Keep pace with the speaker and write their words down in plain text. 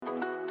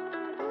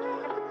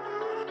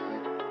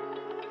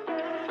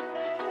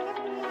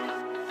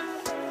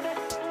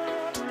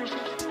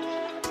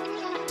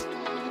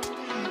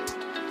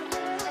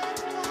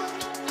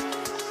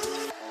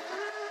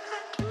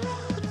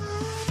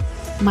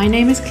My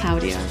name is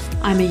Claudia.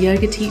 I'm a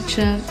yoga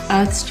teacher,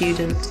 earth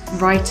student,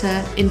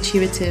 writer,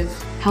 intuitive,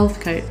 health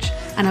coach,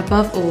 and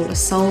above all, a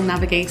soul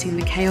navigating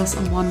the chaos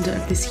and wonder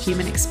of this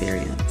human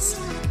experience.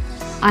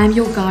 I am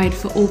your guide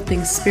for all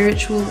things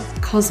spiritual,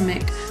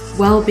 cosmic,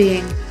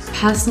 well-being,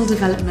 personal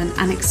development,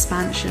 and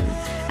expansion,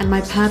 and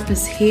my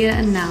purpose here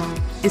and now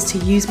is to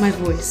use my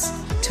voice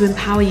to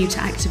empower you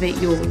to activate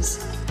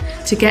yours,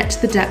 to get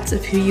to the depths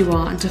of who you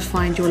are and to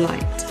find your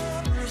light.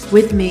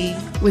 With me,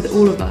 with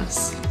all of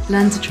us,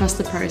 learn to trust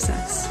the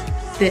process.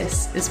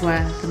 This is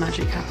where the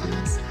magic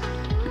happens.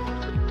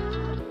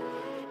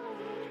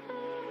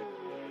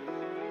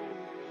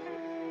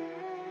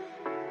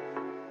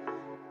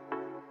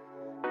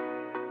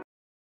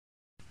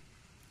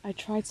 I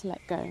try to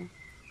let go.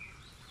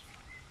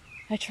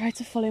 I try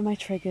to follow my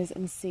triggers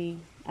and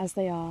see, as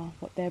they are,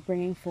 what they're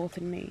bringing forth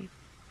in me.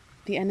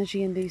 The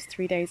energy in these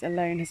 3 days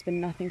alone has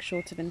been nothing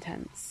short of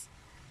intense.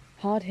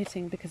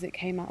 Hard-hitting because it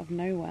came out of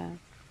nowhere.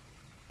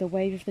 The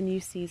wave of the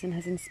new season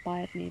has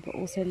inspired me, but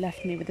also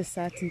left me with a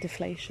certain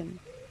deflation,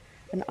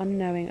 an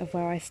unknowing of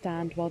where I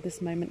stand while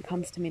this moment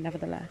comes to me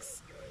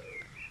nevertheless.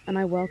 And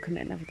I welcome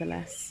it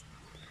nevertheless.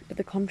 But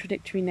the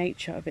contradictory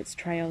nature of its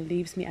trail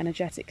leaves me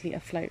energetically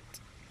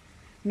afloat.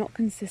 Not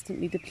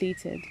consistently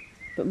depleted,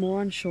 but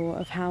more unsure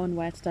of how and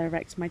where to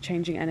direct my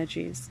changing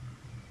energies.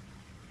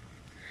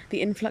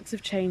 The influx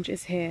of change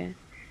is here.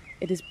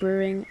 It is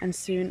brewing, and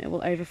soon it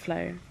will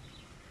overflow.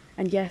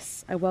 And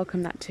yes, I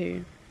welcome that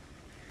too.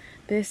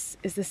 This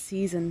is the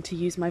season to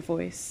use my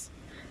voice,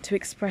 to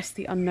express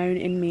the unknown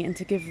in me and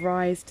to give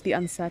rise to the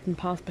uncertain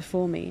path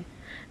before me,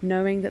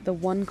 knowing that the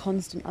one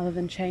constant other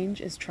than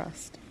change is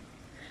trust.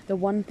 The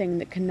one thing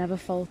that can never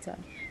falter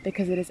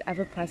because it is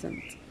ever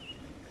present.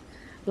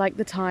 Like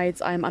the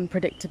tides, I am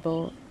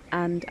unpredictable,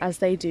 and as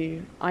they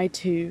do, I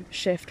too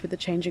shift with the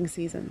changing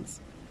seasons.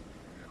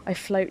 I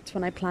float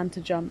when I plan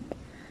to jump.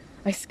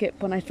 I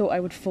skip when I thought I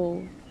would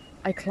fall.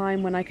 I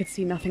climb when I could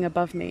see nothing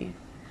above me.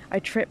 I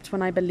tripped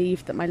when I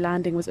believed that my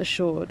landing was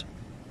assured.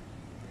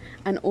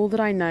 And all that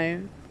I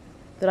know,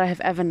 that I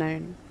have ever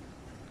known,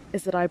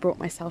 is that I brought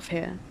myself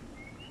here.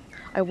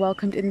 I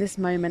welcomed in this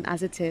moment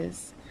as it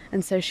is,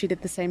 and so she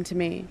did the same to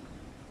me.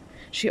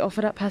 She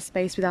offered up her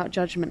space without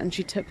judgment, and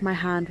she took my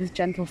hand with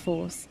gentle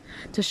force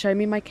to show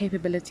me my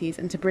capabilities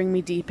and to bring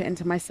me deeper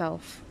into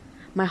myself,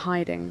 my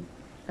hiding,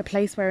 a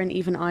place wherein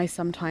even I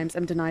sometimes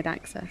am denied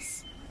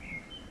access.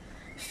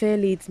 Fear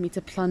leads me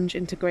to plunge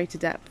into greater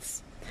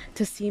depths,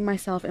 to see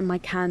myself in my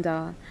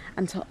candor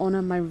and to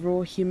honour my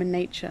raw human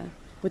nature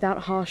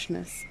without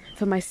harshness,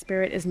 for my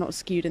spirit is not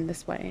skewed in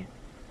this way.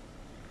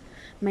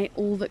 May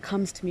all that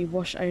comes to me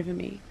wash over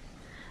me.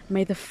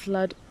 May the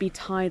flood be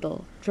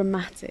tidal,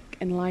 dramatic,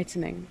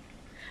 enlightening.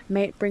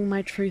 May it bring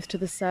my truth to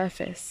the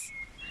surface,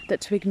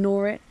 that to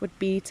ignore it would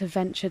be to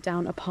venture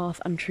down a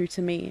path untrue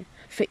to me,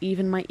 for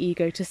even my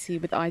ego to see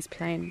with eyes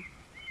plain.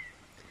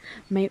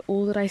 May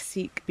all that I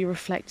seek be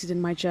reflected in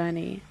my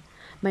journey.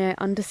 May I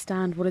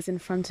understand what is in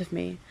front of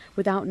me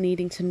without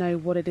needing to know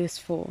what it is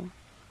for.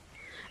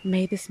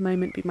 May this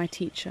moment be my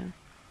teacher.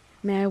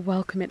 May I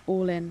welcome it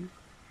all in.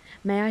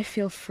 May I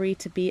feel free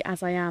to be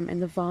as I am in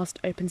the vast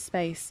open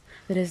space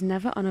that is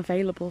never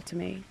unavailable to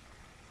me.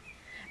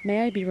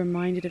 May I be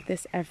reminded of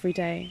this every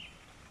day,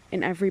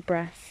 in every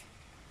breath,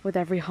 with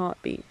every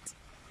heartbeat,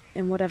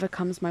 in whatever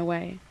comes my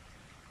way.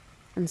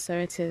 And so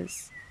it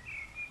is.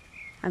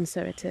 And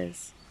so it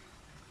is.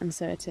 And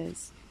so it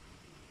is.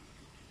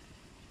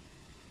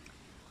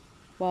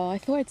 Well, I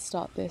thought I'd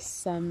start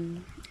this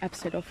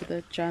episode off with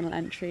a journal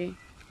entry.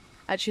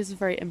 Actually, it's a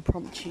very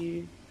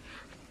impromptu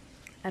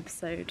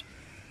episode.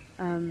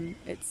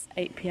 It's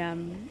 8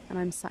 p.m. and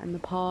I'm sat in the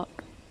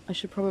park. I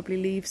should probably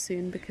leave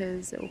soon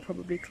because it will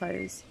probably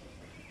close.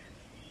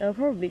 It'll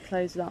probably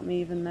close without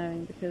me even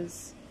knowing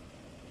because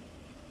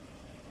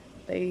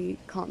they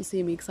can't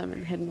see me because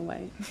I'm hidden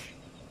away.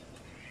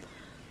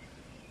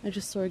 I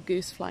just saw a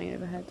goose flying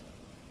overhead.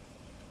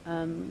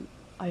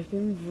 I've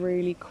been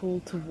really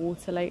called to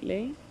water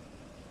lately.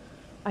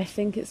 I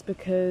think it's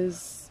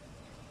because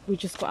we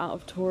just got out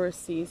of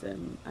tourist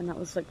season and that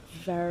was like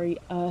very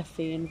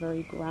earthy and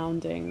very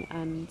grounding,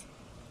 and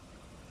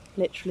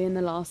literally in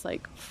the last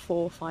like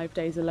 4 or 5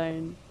 days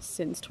alone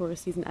since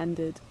tourist season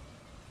ended,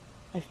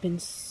 I've been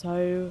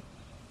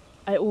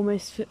I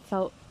almost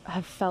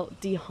have felt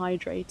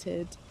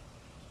dehydrated,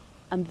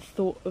 and the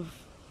thought of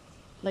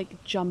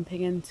like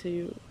jumping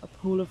into a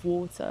pool of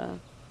water,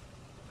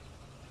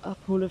 a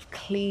pool of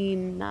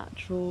clean,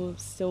 natural,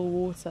 still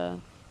water,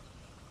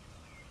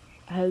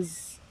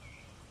 has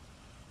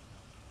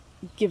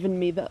given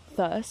me that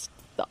thirst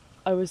that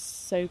I was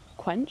so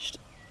quenched.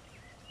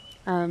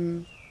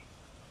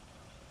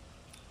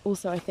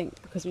 Also, I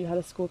think because we had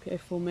a Scorpio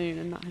full moon,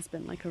 and that has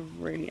been like a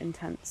really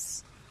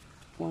intense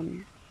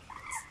one.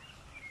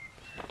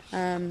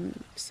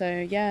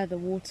 So yeah, the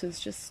water's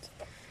just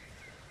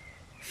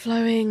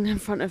flowing in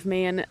front of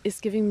me, and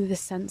it's giving me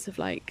this sense of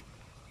like,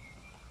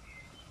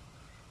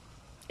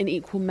 in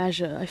equal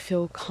measure, I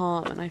feel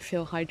calm and I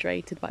feel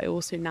hydrated, but I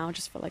also now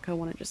just feel like I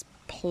want to just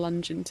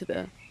plunge into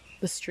the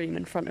stream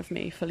in front of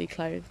me, fully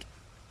clothed.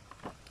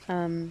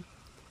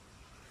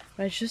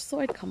 But I just thought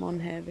I'd come on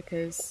here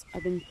because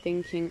I've been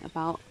thinking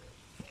about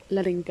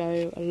letting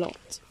go a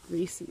lot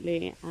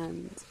recently,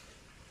 and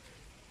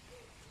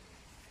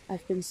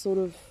I've been sort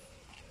of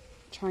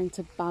trying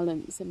to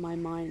balance in my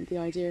mind the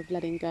idea of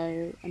letting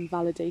go and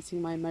validating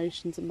my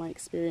emotions and my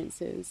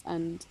experiences,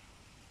 and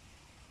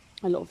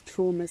a lot of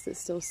traumas that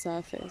still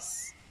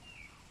surface,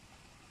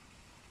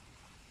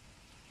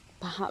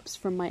 perhaps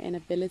from my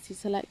inability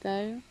to let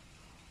go,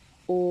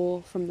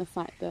 or from the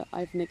fact that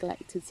I've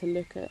neglected to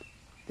look at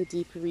the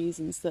deeper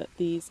reasons that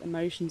these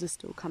emotions are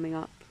still coming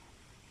up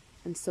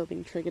and still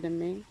being triggered in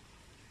me.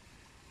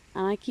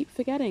 And I keep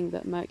forgetting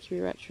that Mercury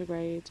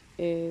retrograde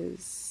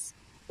is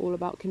all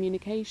about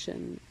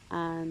communication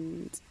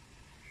and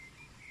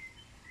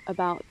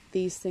about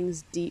these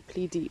things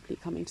deeply, deeply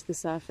coming to the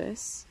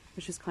surface,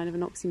 which is kind of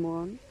an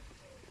oxymoron,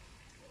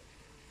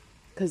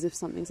 because if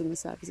something's on the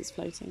surface, it's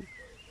floating.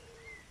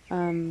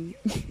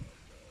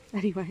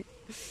 Anyway,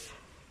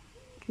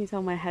 can you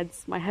tell my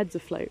head's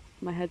afloat?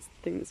 My head's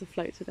the thing that's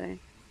afloat today.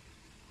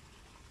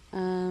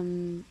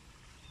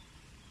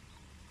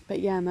 But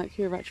yeah,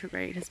 Mercury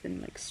retrograde has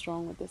been like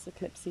strong with this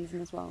eclipse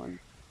season as well, and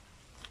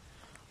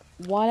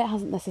while it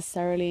hasn't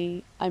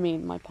necessarily, I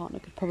mean, my partner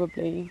could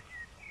probably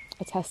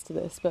attest to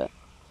this, but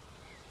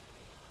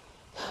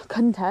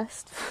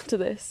contest to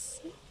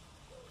this.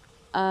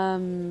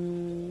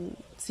 So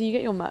you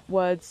get your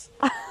words.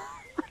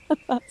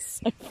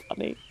 That's so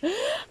funny.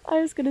 I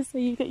was gonna say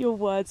you get your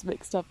words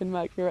mixed up in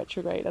Mercury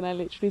retrograde, and I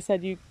literally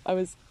said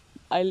as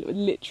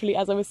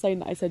I was saying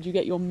that, I said you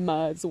get your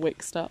merds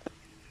mixed up.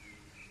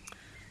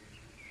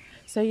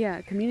 So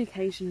yeah,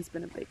 communication has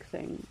been a big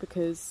thing,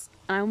 because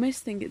I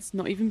almost think it's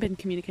not even been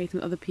communicating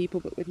with other people,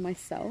 but with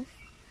myself,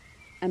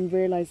 and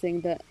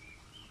realising that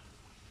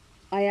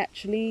I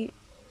actually,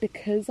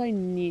 because I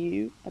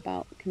knew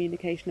about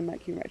communication and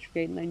Mercury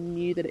retrograde, and I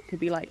knew that it could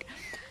be like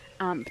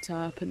amped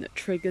up and that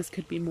triggers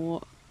could be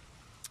more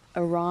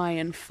awry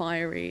and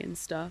fiery and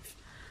stuff,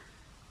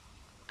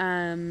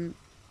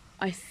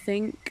 I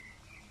think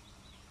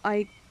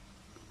I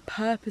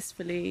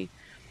purposefully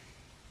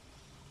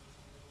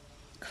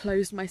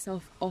closed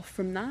myself off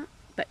from that,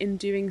 but in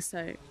doing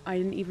so I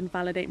didn't even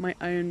validate my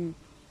own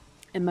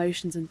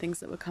emotions and things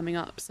that were coming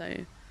up,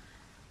 so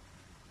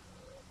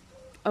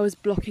I was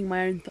blocking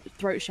my own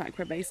throat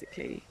chakra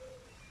basically,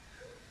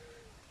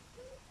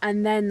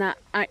 and then that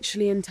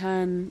actually in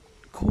turn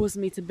caused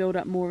me to build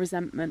up more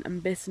resentment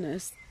and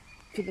bitterness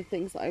for the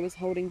things that I was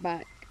holding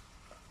back,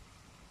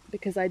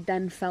 because I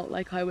then felt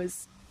like I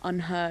was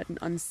unheard and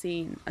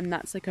unseen, and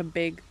that's like a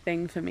big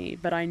thing for me.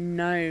 But I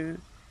know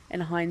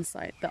in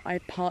hindsight that I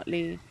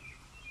partly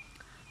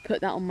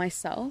put that on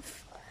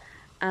myself,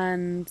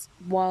 and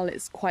while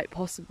it's quite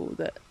possible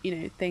that, you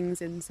know,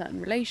 things in certain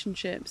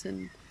relationships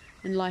and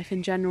in life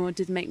in general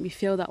did make me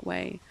feel that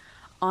way,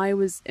 I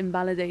was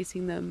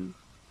invalidating them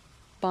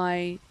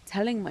by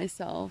telling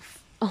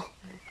myself, oh,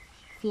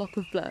 a flock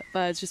of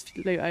birds just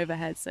flew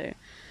overhead, so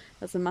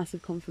that's a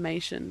massive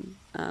confirmation,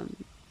 and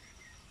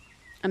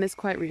it's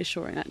quite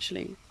reassuring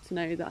actually to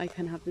know that I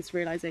can have this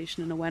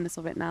realization and awareness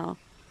of it now.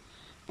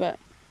 But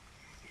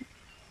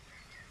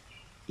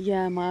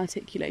yeah, my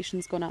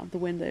articulation's gone out of the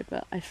window,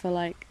 but I feel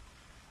like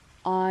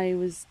I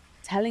was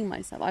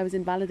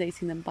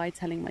invalidating them by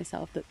telling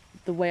myself that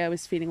the way I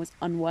was feeling was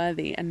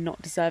unworthy and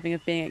not deserving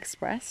of being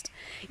expressed,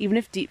 even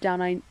if deep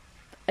down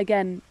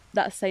again,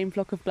 that same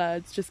flock of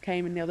birds just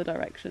came in the other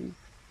direction.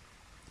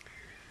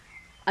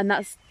 And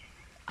that's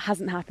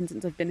hasn't happened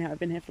since I've been here. I've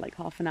been here for like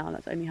half an hour.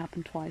 That's only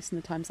happened twice in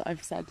the times that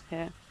I've said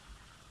here.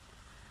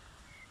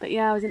 But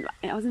yeah, I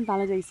was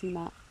invalidating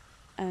that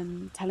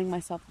and telling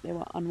myself that they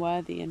were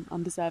unworthy and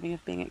undeserving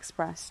of being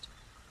expressed,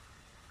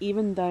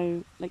 even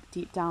though like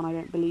deep down I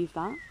don't believe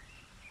that.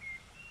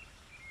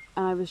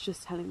 And I was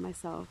just telling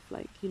myself,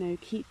 like, you know,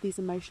 keep these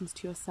emotions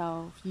to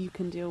yourself, you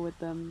can deal with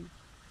them,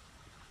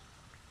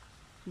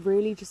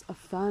 really just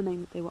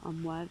affirming that they were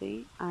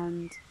unworthy.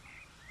 And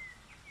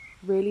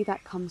really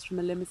that comes from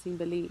a limiting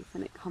belief,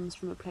 and it comes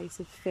from a place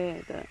of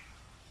fear that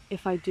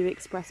if I do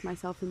express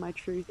myself in my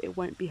truth, it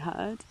won't be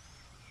heard.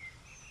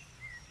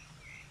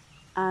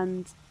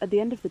 And at the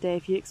end of the day,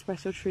 if you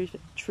express your truth,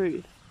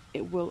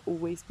 it will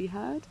always be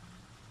heard.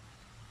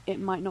 It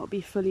might not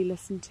be fully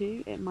listened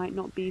to, it might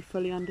not be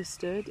fully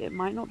understood, it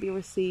might not be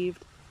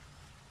received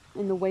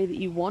in the way that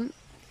you want.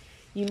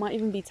 You might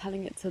even be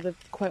telling it to the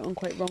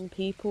quote-unquote wrong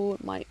people.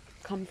 It might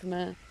come from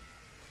a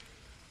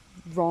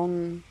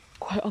wrong,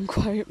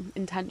 quote-unquote,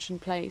 intention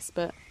place,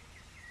 but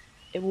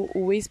it will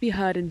always be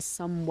heard in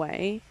some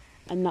way,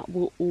 and that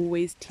will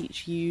always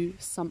teach you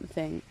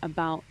something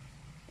about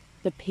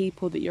the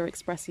people that you're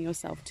expressing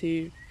yourself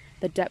to,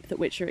 the depth at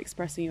which you're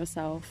expressing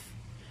yourself,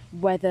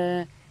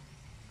 whether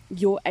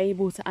you're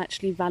able to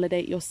actually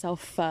validate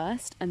yourself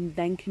first and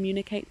then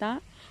communicate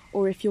that,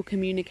 or if you're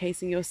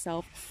communicating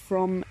yourself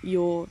from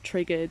your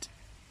triggered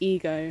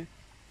ego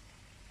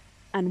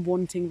and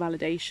wanting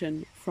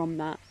validation from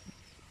that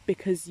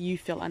because you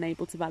feel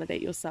unable to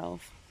validate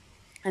yourself.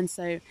 And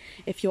so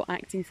if you're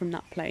acting from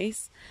that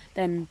place,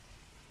 then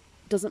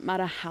doesn't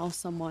matter how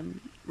someone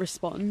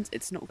responds,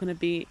 it's not going to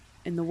be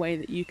in the way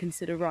that you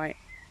consider right.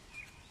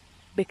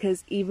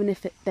 Because even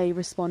if they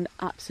respond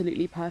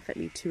absolutely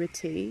perfectly to a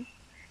T,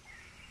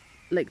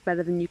 like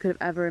better than you could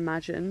have ever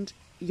imagined,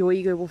 your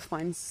ego will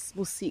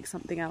seek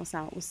something else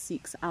out, will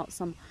seek out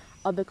some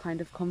other kind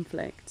of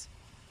conflict.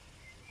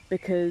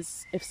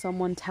 Because if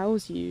someone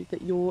tells you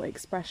that your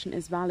expression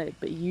is valid,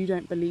 but you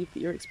don't believe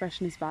that your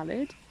expression is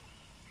valid,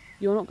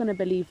 you're not going to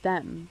believe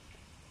them.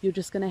 You're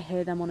just going to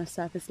hear them on a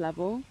surface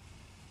level,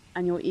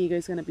 and your ego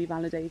is going to be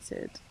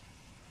validated.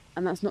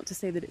 And that's not to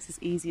say that it's as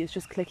easy as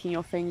just clicking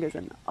your fingers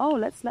and, oh,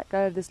 let's let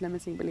go of this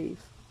limiting belief.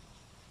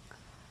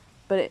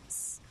 But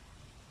it's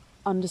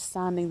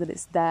understanding that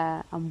it's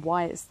there and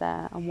why it's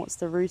there and what's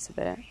the root of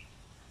it.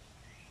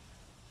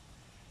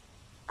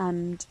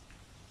 And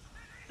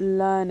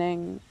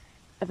learning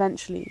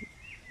eventually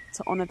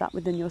to honour that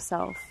within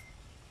yourself.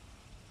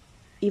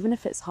 Even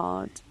if it's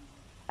hard,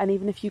 and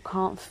even if you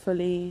can't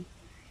fully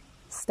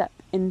step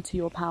into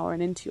your power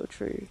and into your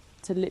truth,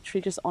 to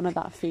literally just honour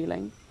that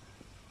feeling.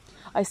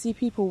 I see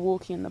people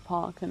walking in the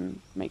park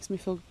and it makes me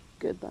feel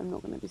good that I'm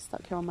not going to be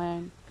stuck here on my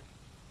own.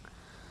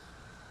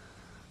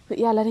 But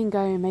yeah, letting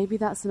go, maybe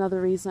that's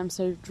another reason I'm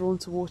so drawn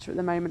to water at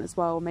the moment as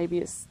well. Maybe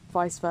it's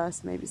vice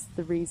versa, maybe it's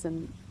the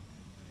reason.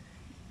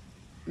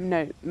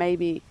 No,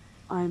 maybe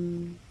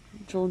I'm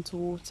drawn to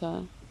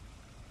water.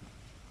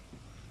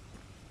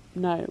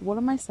 No, what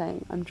am I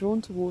saying? I'm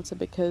drawn to water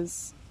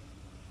because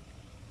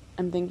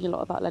I'm thinking a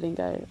lot about letting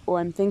go, or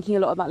I'm thinking a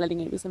lot about letting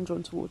go because I'm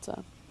drawn to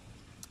water.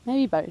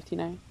 Maybe both, you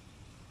know.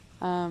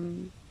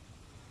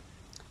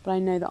 But I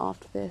know that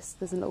after this,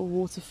 there's a little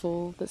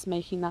waterfall that's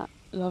making that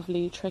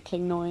lovely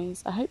trickling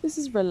noise. I hope this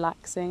is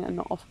relaxing and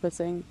not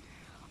off-putting.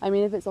 I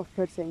mean, if it's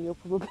off-putting, you're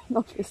probably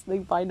not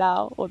listening by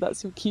now, or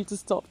that's your cue to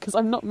stop because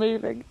I'm not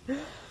moving.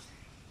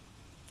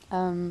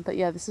 But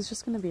yeah, this is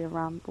just going to be a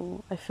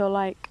ramble. I feel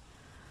like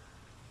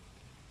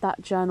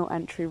that journal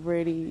entry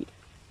really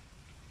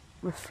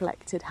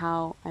reflected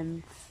how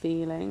I'm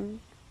feeling,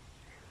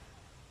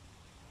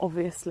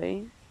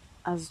 obviously,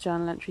 as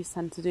journal entries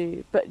tend to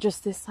do, but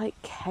just this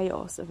like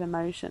chaos of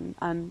emotion.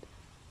 And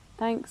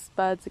thanks,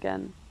 birds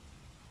again.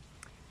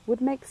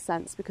 Would make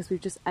sense because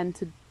we've just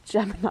entered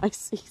Gemini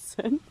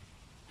season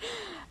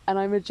and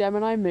I'm a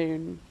Gemini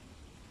moon,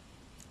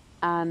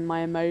 and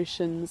my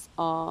emotions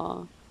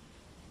are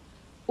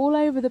all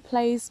over the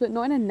place, but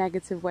not in a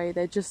negative way.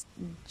 They're just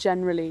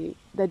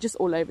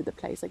all over the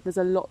place. Like, there's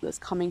a lot that's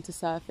coming to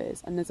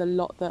surface, and there's a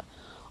lot that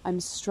I'm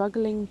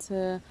struggling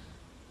to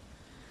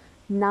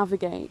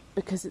navigate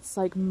because it's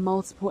like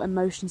multiple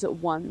emotions at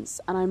once.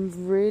 And I've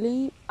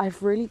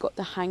really got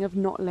the hang of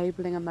not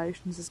labeling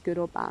emotions as good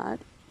or bad,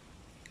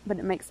 but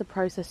it makes the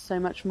process so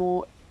much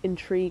more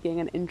intriguing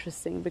and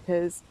interesting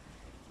because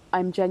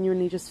I'm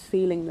genuinely just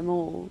feeling them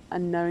all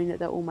and knowing that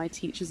they're all my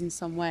teachers in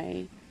some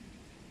way,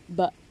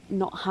 but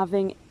not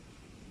having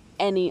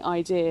any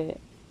idea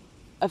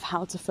of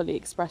how to fully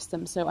express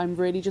them. So I'm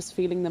really just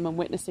feeling them and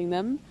witnessing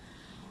them,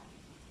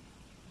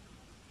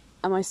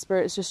 and my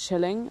spirit's just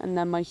chilling, and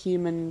then my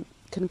human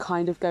can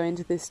kind of go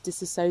into this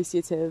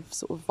disassociative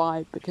sort of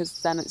vibe,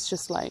 because then it's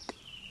just like,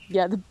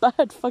 yeah, the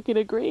bird fucking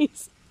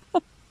agrees.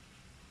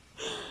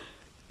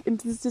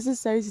 Into this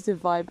disassociative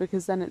vibe,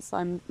 because then it's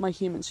my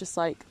human's just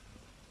like,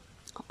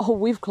 oh,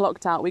 we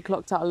clocked out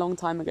a long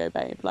time ago,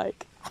 babe,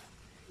 like.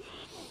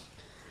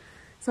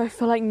 So I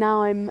feel like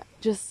now I'm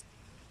just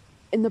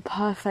in the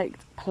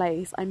perfect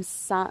place. I'm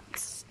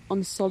sat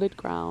on solid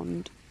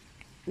ground.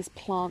 There's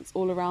plants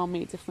all around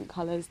me, different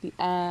colours, the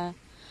air.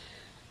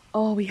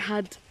 Oh, we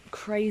had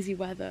crazy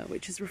weather,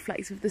 which is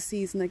reflective of the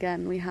season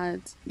again. We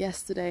had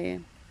yesterday,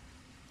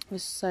 it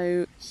was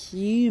so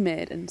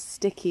humid and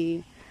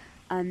sticky,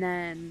 and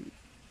then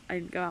I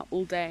didn't go out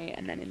all day,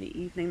 and then in the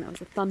evening there was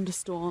a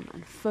thunderstorm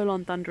and full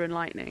on thunder and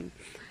lightning.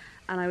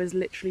 And I was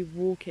literally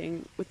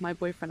walking with my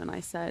boyfriend and I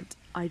said,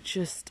 I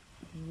just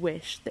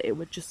wish that it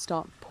would just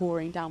start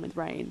pouring down with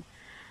rain.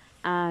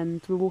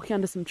 And we were walking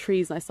under some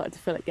trees and I started to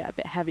feel it get a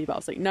bit heavy, but I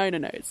was like, no,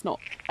 it's not.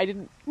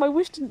 My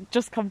wish didn't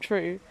just come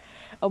true.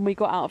 And we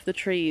got out of the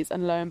trees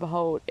and lo and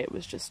behold, it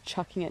was just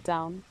chucking it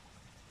down.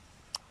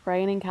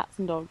 Raining cats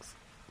and dogs.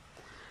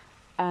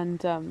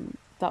 And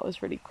that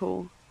was really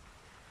cool.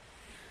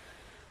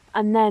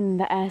 And then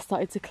the air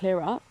started to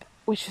clear up,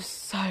 which was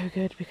so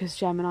good because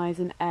Gemini is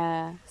an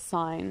air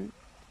sign,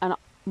 and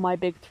my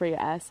big three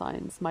are air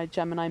signs. My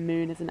Gemini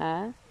moon is an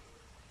air,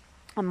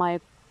 and my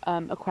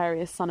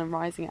Aquarius sun and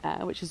rising are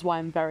air, which is why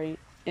I'm very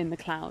in the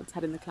clouds,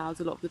 head in the clouds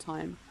a lot of the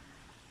time.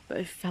 But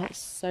it felt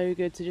so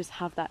good to just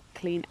have that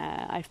clean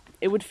air.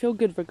 It would feel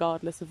good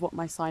regardless of what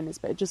my sign is,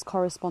 but it just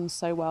corresponds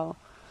so well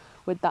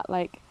with that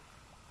like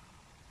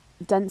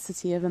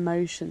density of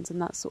emotions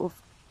and that sort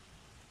of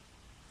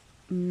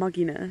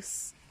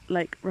mugginess,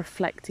 like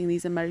reflecting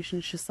these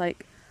emotions, just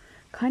like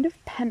kind of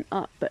pent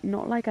up, but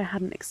not like I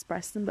hadn't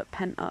expressed them, but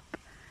pent up,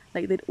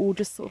 like they'd all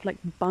just sort of like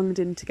bunged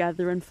in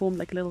together and formed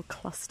like a little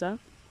cluster.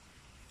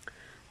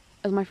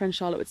 As my friend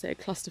Charlotte would say, a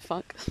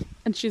clusterfuck.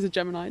 And she's a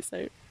Gemini,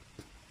 so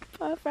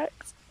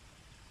perfect.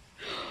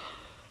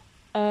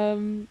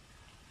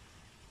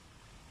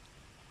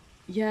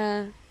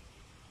 yeah,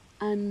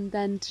 and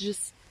then to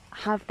just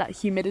have that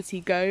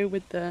humidity go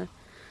with the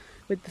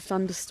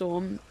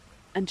thunderstorm,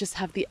 and just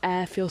have the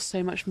air feel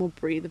so much more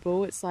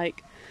breathable. It's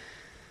like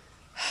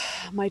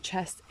my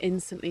chest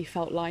instantly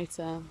felt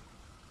lighter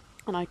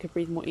and I could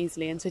breathe more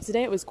easily. And so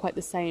today it was quite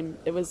the same.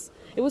 It was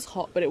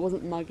hot, but it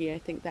wasn't muggy. I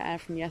think the air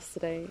from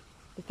yesterday,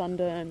 the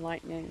thunder and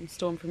lightning and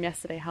storm from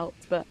yesterday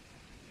helped, but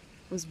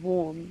it was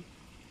warm.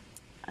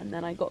 And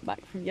then I got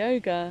back from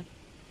yoga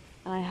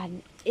and I had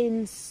an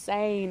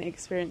insane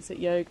experience at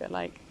yoga.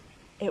 Like,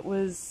 it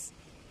was,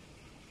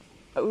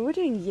 we were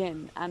doing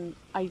yin, and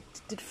I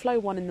did flow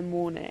 1 in the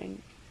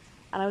morning,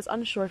 and I was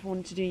unsure if I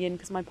wanted to do yin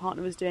because my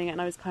partner was doing it,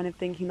 and I was kind of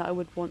thinking that I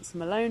would want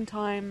some alone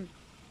time,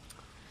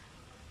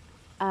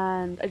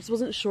 and I just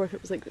wasn't sure if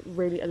it was like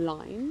really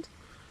aligned.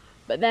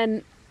 But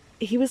then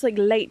he was like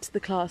late to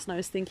the class, and I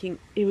was thinking,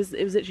 it was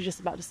literally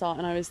just about to start,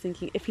 and I was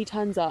thinking, if he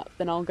turns up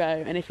then I'll go,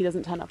 and if he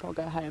doesn't turn up I'll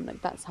go home.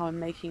 Like, that's how I'm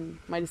making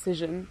my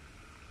decision.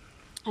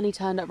 And he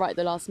turned up right at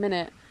the last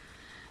minute,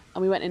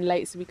 and we went in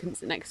late so we couldn't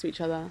sit next to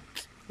each other.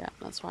 Yeah,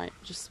 that's right,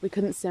 just we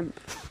couldn't simp.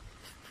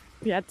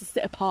 We had to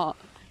sit apart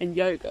in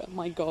yoga.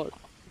 My god,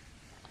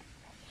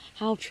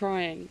 how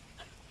trying.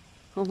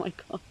 Oh my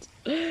god.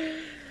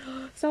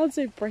 Sounds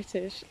so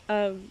British.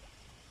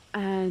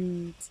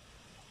 And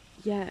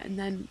yeah, and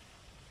then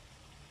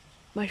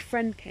my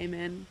friend came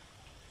in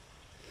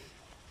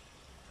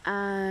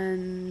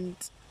and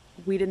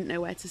we didn't know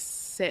where to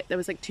sit. There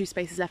was like 2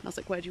 spaces left, and I was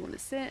like, where do you want to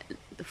sit?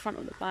 The front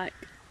or the back?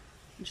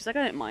 And she's like,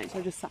 I don't mind. So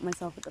I just sat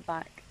myself at the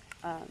back.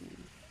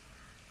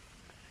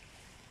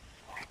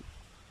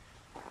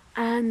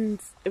 And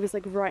it was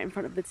like right in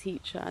front of the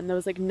teacher, and there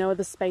was like no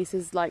other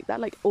spaces like that.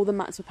 Like, all the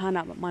mats were panned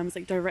out, but mine was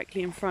like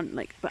directly in front,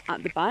 like, but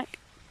at the back.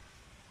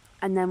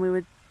 And then we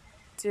were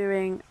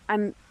doing,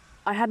 and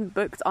I hadn't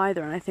booked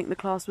either, and I think the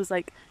class was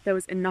like, there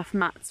was enough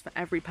mats for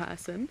every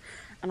person,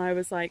 and I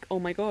was like, oh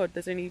my god,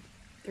 there's only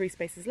 3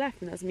 spaces left,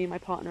 and there's me, my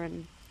partner,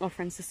 and our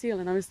friend Cecile.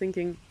 And I was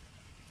thinking,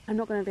 I'm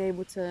not going to be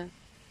able to,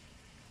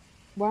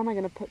 where am I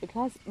going to put the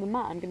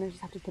mat? I'm going to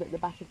just have to put it at the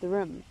back of the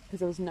room because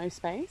there was no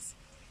space.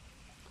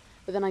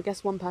 But then I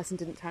guess one person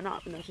didn't turn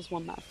up, and there was just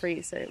 1 mat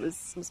free, so it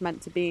was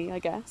meant to be, I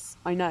guess.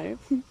 I know.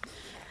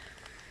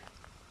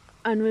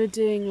 And we were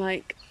doing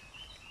like,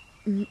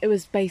 it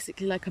was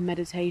basically like a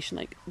meditation.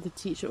 Like, the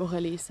teacher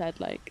Aurélie said,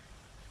 like,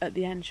 at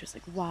the end she was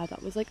like, wow,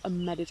 that was like a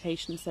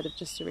meditation instead of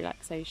just a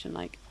relaxation.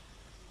 Like,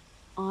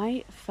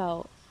 I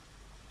felt,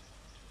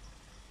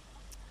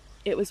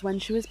 it was when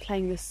she was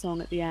playing this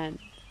song at the end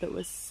that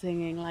was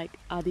singing like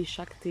Adi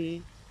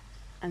Shakti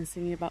and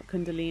singing about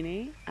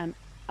Kundalini, and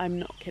I'm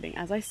not kidding,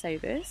 as I say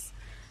this,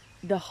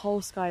 the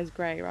whole sky is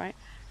grey, right?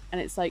 And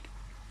it's like,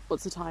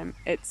 what's the time?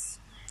 It's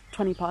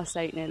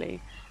 8:20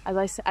 nearly. As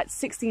I said, at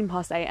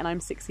 8:16, and I'm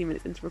 16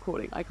 minutes into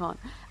recording, I can't.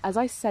 As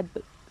I said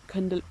that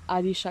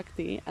Adi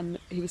Shakti, and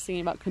he was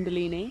singing about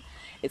Kundalini,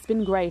 it's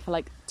been grey for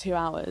like 2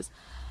 hours.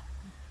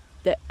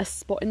 A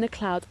spot in the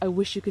clouds, I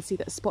wish you could see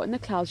that, a spot in the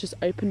clouds just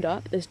opened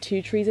up. There's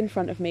 2 trees in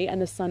front of me,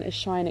 and the sun is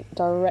shining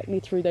directly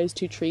through those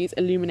 2 trees,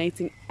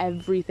 illuminating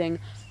everything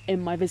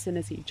in my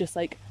vicinity, just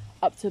like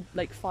up to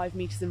like 5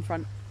 meters in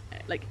front,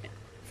 like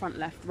front,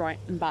 left, right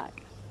and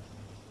back.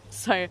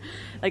 So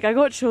like, I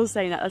got chills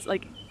saying that. That's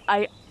like,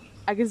 I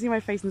can see my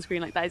face on the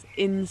screen. Like, that is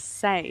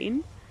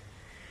insane.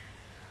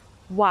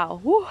 Wow.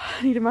 Woo,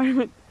 I need a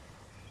moment.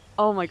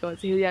 Oh my god.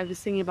 So yeah, I was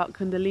singing about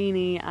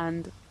Kundalini,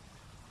 and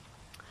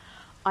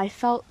I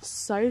felt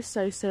so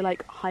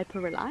like hyper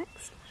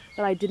relaxed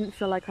that I didn't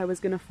feel like I was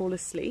gonna fall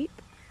asleep.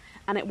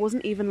 And it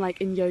wasn't even like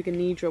in yoga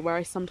nidra, where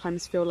I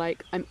sometimes feel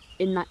like I'm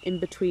in that in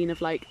between of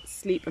like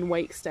sleep and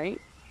wake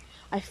state.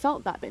 I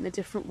felt that, but in a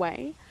different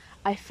way.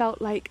 I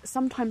felt like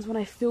sometimes when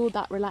I feel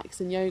that relaxed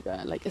in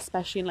yoga, like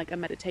especially in like a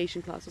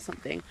meditation class or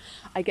something,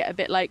 I get a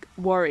bit like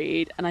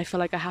worried, and I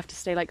feel like I have to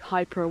stay like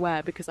hyper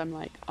aware, because I'm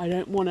like, I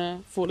don't want to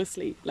fall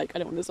asleep. Like, I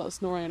don't want to start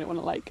snoring. I don't want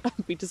to like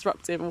be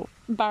disruptive or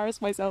embarrass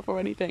myself or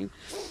anything.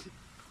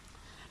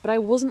 But I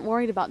wasn't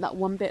worried about that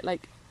one bit.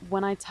 Like,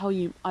 when I tell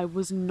you, I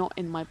was not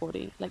in my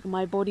body. Like,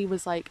 my body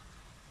was like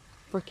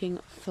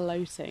freaking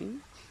floating.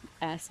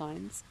 Air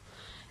signs.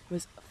 It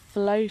was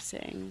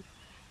floating,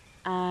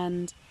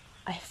 and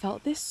I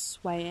felt this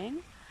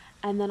swaying,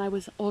 and then I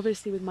was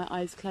obviously with my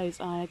eyes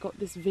closed, and I got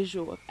this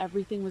visual of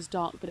everything was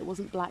dark, but it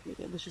wasn't black,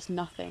 it was just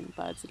nothing.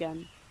 Birds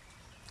again,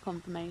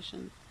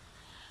 confirmation.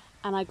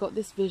 And I got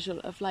this visual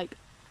of like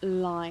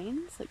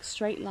lines, like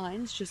straight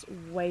lines just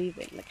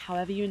waving, like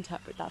however you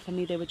interpret that. For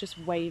me, they were just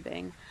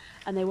waving,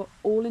 and they were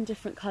all in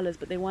different colours,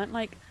 but they weren't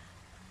like,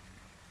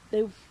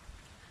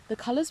 the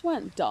colours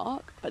weren't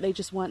dark, but they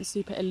just weren't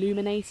super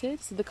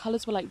illuminated. So the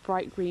colours were like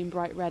bright green,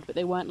 bright red, but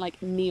they weren't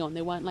like neon,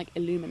 they weren't like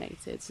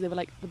illuminated. So they were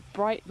like the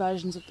bright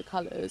versions of the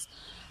colours,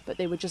 but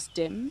they were just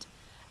dimmed.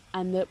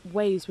 And the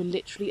waves were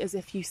literally as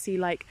if you see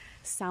like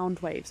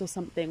sound waves or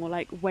something, or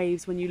like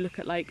waves when you look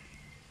at like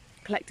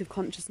collective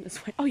consciousness.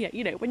 Oh yeah,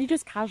 you know, when you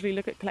just casually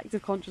look at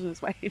collective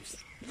consciousness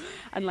waves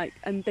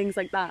and things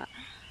like that.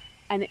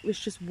 And it was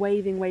just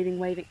waving,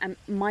 and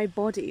my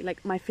body,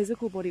 like my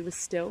physical body was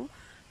still,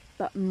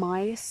 but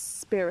my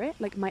spirit,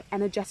 like my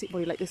energetic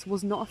body, like this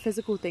was not a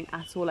physical thing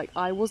at all. Like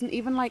I wasn't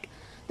even like,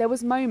 there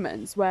was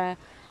moments where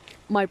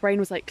my brain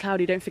was like,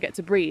 Cloudy, don't forget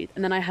to breathe.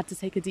 And then I had to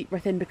take a deep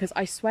breath in, because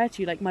I swear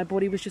to you, like my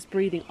body was just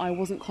breathing. I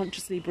wasn't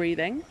consciously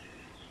breathing,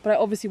 but I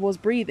obviously was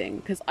breathing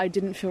because I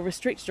didn't feel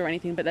restricted or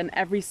anything. But then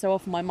every so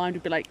often my mind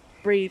would be like,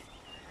 breathe.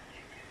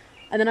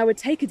 And then I would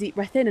take a deep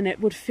breath in and it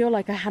would feel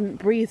like I hadn't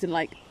breathed in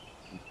like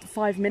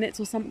 5 minutes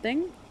or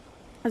something.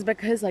 It's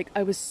because like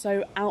I was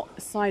so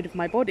outside of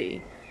my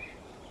body.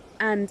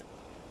 And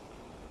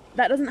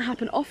that doesn't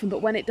happen often,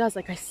 but when it does,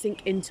 like I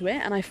sink into it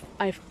and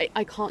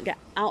I can't get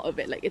out of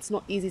it. Like it's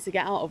not easy to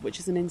get out of,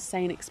 which is an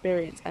insane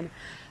experience. And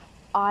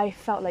I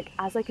felt like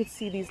as I could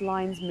see these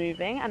lines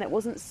moving, and it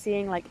wasn't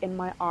seeing like in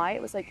my eye,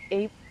 it was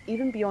like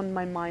even beyond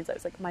my mind, so it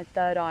was like my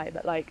third eye,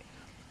 but like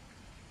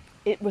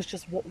it was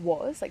just what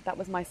was, like that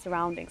was my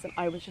surroundings, and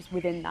I was just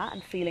within that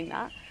and feeling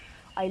that.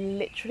 I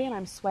literally, and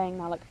I'm swaying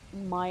now, like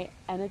my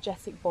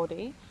energetic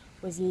body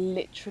was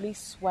literally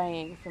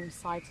swaying from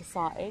side to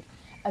side,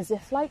 as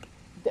if like,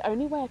 the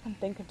only way I can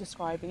think of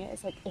describing it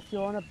is like if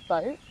you're on a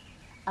boat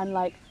and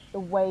like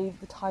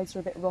the tides are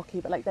a bit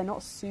rocky, but like they're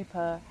not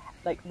super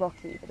like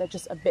rocky, but they're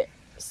just a bit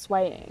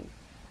swaying.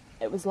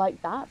 It was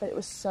like that, but it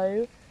was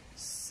so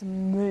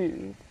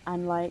smooth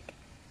and like,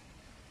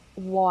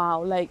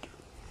 wow, like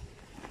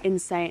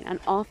insane. And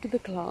after the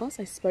class,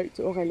 I spoke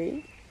to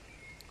Aurélie,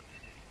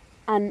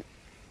 and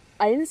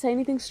I didn't say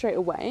anything straight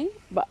away,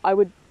 but I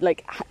would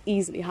like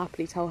easily,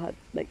 happily tell her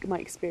like my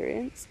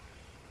experience.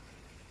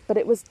 But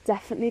it was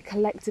definitely a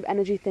collective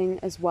energy thing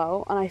as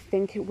well. And I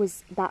think it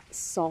was that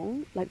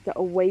song, like that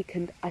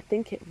awakened, I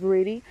think it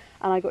really,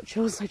 and I got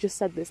chills, I just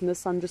said this, and the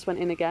sun just went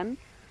in again,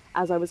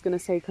 as I was going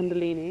to say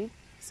Kundalini.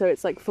 So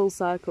it's like full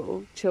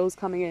circle, chills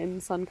coming in,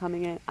 sun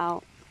coming in,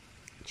 out,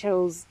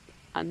 chills,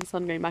 and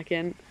sun going back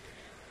in.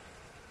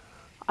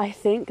 I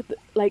think that,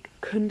 like,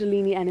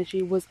 Kundalini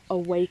energy was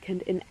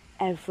awakened in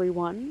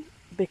everyone,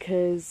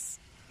 because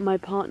my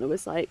partner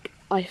was like,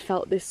 I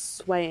felt this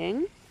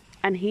swaying.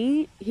 And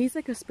he's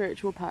like a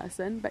spiritual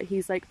person, but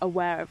he's like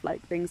aware of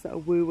like things that are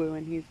woo-woo,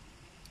 and he's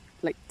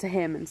like, to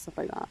him and stuff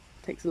like that,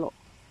 it takes a lot.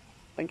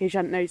 In case you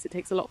hadn't noticed, it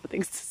takes a lot for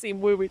things to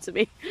seem woo-woo to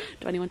me.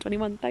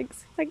 21,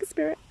 thanks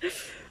spirit.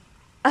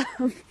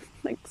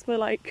 Thanks for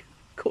like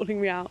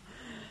calling me out,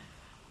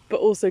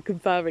 but also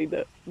confirming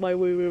that my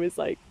woo-woo is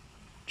like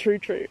true.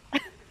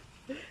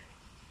 If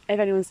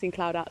anyone's seen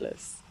Cloud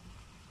Atlas,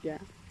 yeah.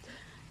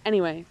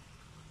 Anyway,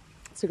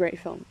 it's a great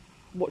film.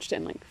 Watched it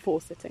in like 4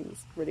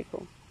 sittings. Really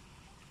cool.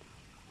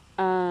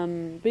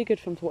 Be a good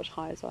film to watch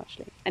high as well,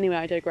 actually. Anyway,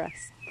 I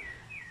digress.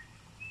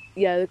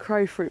 Yeah, the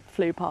crow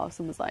flew past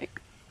and was like,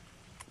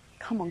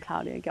 come on,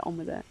 Claudia, get on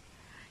with it.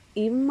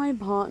 Even my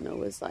partner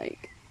was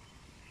like,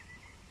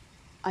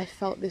 I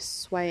felt this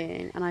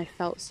swaying and I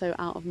felt so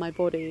out of my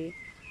body,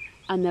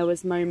 and there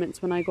was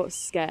moments when I got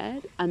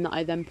scared and that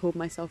I then pulled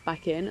myself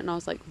back in, and I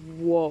was like,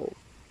 whoa,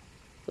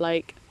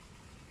 like.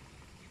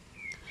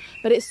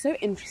 But it's so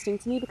interesting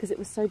to me because it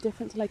was so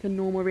different to like a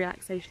normal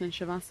relaxation in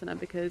Shavasana,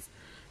 because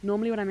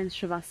normally when I'm in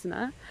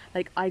Shavasana,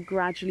 like I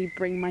gradually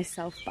bring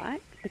myself back,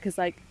 because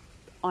like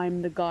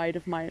I'm the guide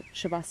of my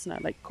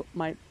Shavasana, like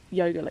my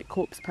yoga, like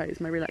corpse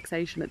pose, my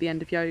relaxation at the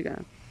end of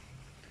yoga.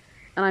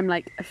 And I'm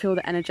like, I feel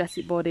the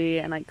energetic body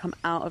and I come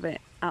out of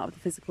it, out of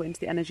the physical into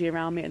the energy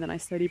around me, and then I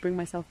slowly bring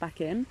myself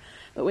back in.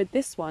 But with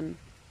this one,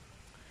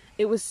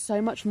 it was so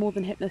much more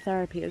than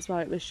hypnotherapy as well.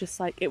 It was just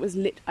like, it was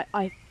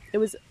it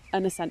was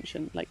an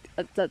ascension, like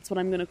that's what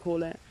I'm going to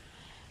call it.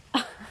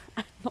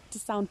 Not to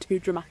sound too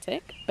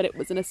dramatic, but it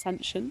was an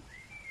ascension.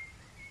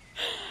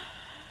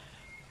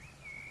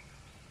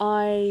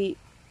 I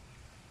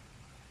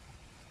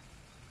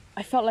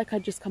felt like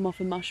I'd just come off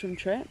a mushroom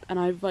trip, and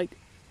I've like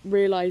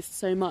realised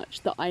so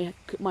much that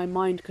my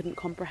mind couldn't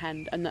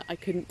comprehend, and that I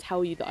couldn't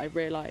tell you that I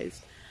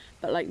realised.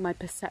 But like my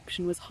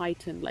perception was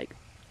heightened, like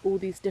all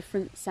these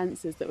different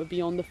senses that were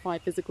beyond the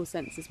 5 physical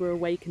senses were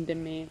awakened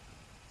in me,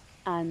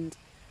 and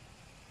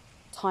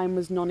time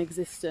was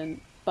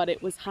non-existent, but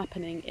it was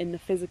happening in the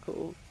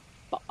physical,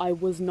 but I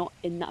was not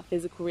in that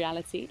physical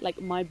reality.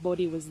 Like my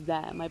body was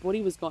there, my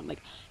body was gone.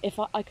 Like if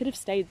I could have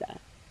stayed there,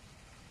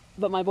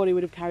 but my body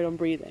would have carried on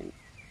breathing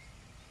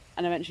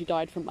and eventually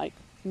died from like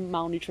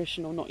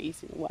malnutrition or not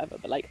eating or whatever.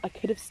 But like I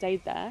could have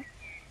stayed there,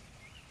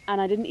 and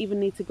I didn't even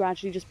need to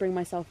gradually just bring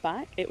myself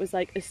back. It was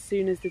like as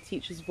soon as the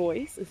teacher's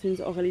voice, as soon as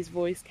Aurélie's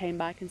voice came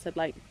back and said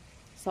like,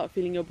 start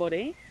feeling your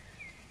body,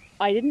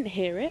 I didn't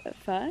hear it at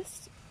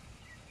first.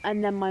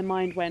 And then my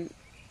mind went,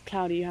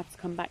 Claudia, you have to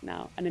come back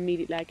now. And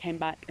immediately I came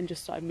back and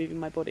just started moving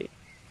my body.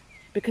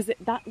 Because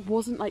that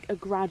wasn't like a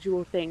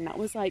gradual thing. That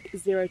was like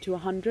 0 to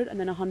 100 and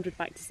then 100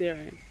 back to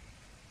 0.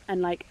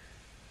 And like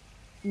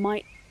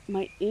my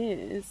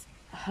ears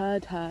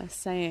heard her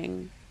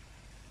saying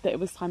that it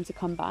was time to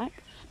come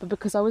back. But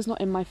because I was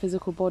not in my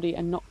physical body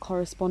and not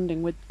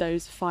corresponding with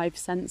those 5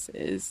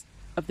 senses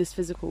of this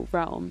physical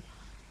realm,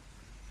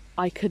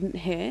 I couldn't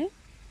hear.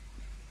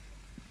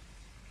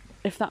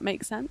 If that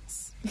makes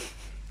sense.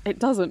 It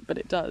doesn't, but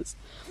it does.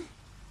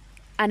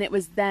 And it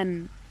was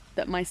then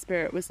that my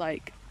spirit was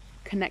like,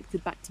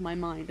 connected back to my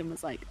mind and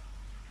was like,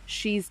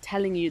 she's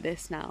telling you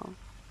this now.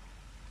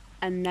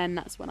 And then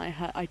that's when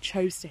I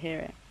chose to hear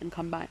it and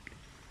come back.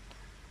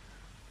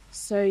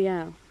 So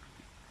yeah,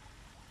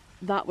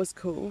 that was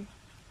cool.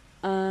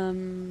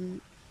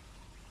 And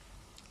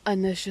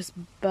there's just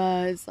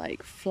birds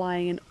like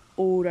flying in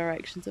all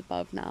directions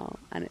above now,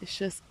 and it's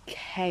just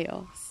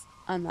chaos,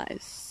 and that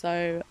is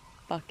so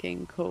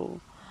fucking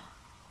cool.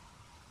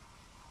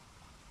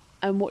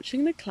 I'm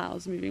watching the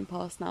clouds moving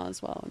past now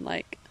as well, and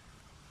like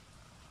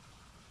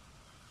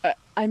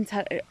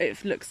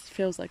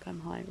feels like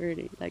I'm high,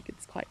 really, like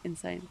it's quite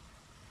insane.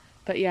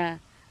 But yeah,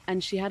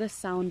 and she had a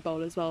sound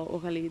bowl as well,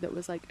 Aurélie, that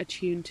was like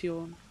attuned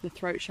to the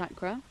throat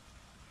chakra.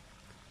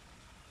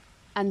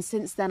 And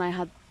since then I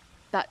had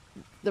that,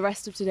 the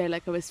rest of today,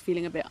 like I was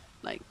feeling a bit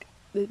like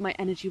my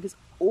energy was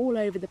all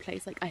over the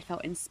place. Like I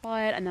felt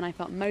inspired, and then I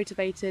felt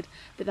motivated,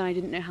 but then I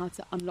didn't know how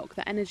to unlock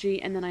the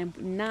energy, and then I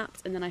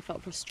napped, and then I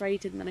felt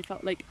frustrated, and then I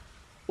felt like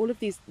all of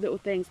these little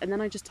things, and then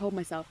I just told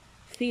myself,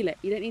 feel it.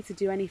 You don't need to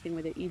do anything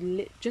with it.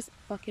 Just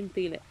fucking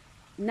feel it.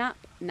 Nap,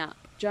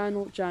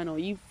 journal.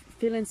 You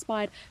feel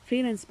inspired.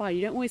 You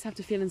don't always have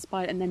to feel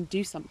inspired and then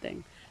do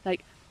something.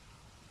 Like,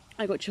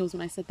 I got chills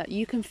when I said that.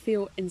 You can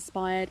feel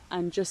inspired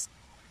and just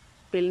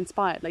feel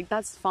inspired. Like,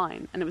 that's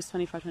fine. And it was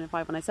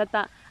 25:25 when I said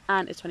that,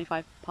 and it's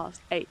 8:25.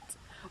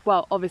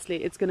 Well,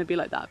 obviously it's going to be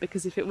like that,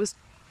 because if it was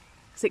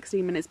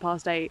 16 minutes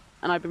past 8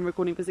 and I've been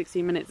recording for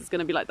 16 minutes, it's going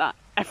to be like that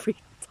every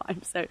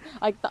time. So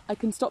I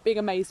can stop being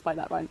amazed by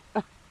that, right?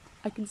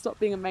 I can stop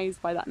being amazed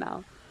by that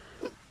now.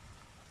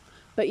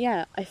 But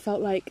yeah, I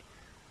felt like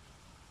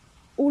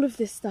all of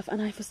this stuff,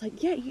 and I was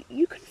like, yeah,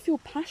 you can feel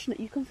passionate,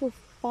 you can feel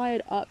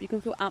fired up, you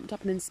can feel amped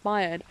up and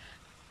inspired.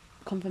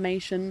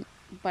 Confirmation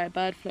by a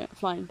bird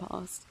flying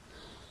past.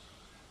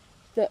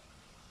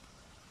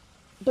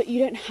 But you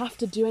don't have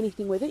to do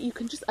anything with it. You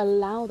can just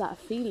allow that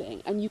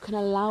feeling, and you can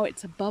allow it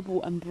to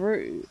bubble and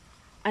brew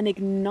and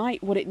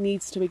ignite what it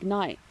needs to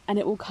ignite, and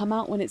it will come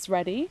out when it's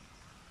ready.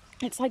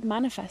 It's like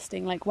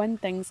manifesting. Like when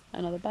things,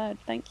 another bird,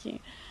 thank you.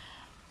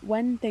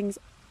 When things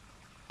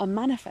are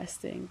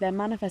manifesting, they're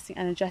manifesting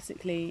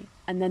energetically,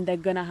 and then they're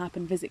gonna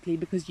happen physically,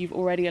 because you've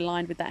already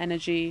aligned with that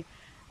energy,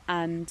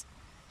 and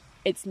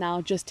it's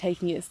now just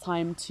taking its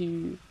time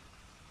to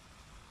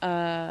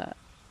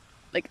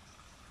like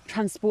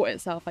transport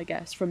itself, I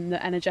guess, from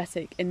the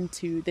energetic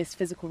into this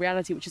physical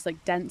reality, which is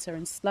like denser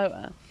and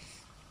slower,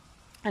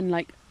 and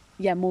like,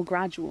 yeah, more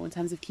gradual in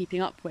terms of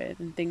keeping up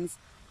with, and things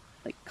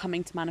like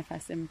coming to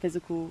manifest in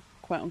physical,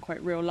 quote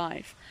unquote, real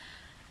life.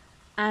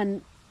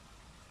 And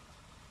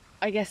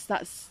I guess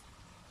that's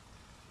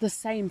the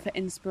same for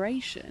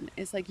inspiration.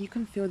 It's like you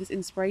can feel this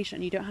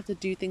inspiration, you don't have to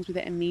do things with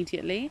it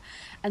immediately.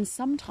 And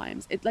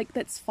sometimes it, like,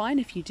 that's fine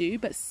if you do,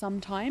 but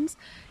sometimes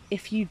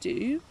if you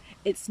do,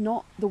 it's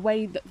not the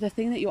way that the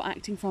thing that you're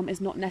acting from is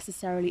not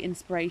necessarily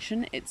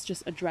inspiration, it's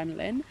just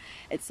adrenaline.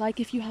 It's like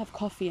if you have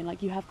coffee, and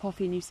like you have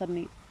coffee and you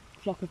suddenly,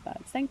 flock of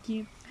birds, thank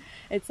you.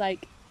 It's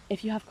like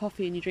if you have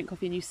coffee and you drink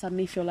coffee and you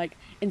suddenly feel like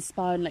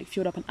inspired and like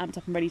fueled up and amped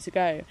up and ready to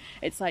go.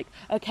 It's like,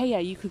 okay, yeah,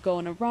 you could go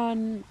on a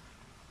run,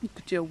 you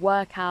could do a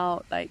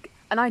workout, like,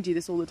 and I do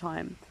this all the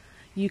time.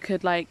 You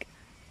could like,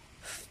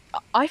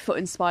 I feel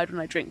inspired when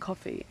I drink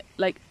coffee,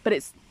 like, but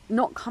it's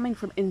not coming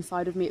from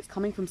inside of me, it's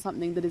coming from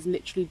something that is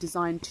literally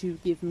designed to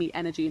give me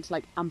energy and to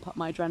like amp up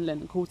my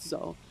adrenaline and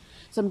cortisol.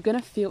 So I'm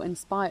gonna feel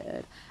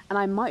inspired, and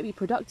I might be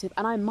productive,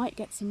 and I might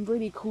get some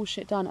really cool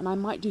shit done, and I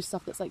might do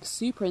stuff that's like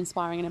super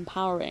inspiring and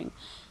empowering,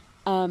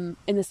 in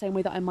the same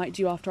way that I might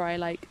do after I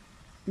like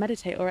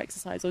meditate or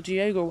exercise or do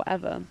yoga or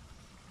whatever,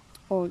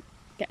 or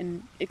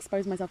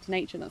expose myself to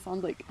nature. That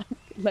sounds like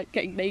like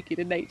getting naked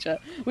in nature,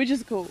 which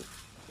is cool.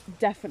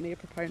 Definitely a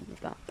proponent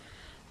of that.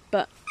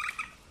 But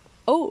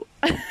oh,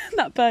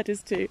 that bird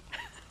is too.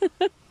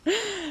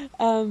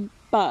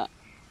 But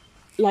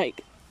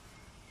like,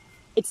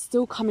 it's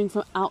still coming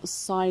from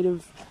outside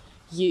of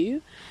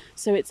you,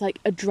 so it's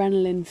like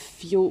adrenaline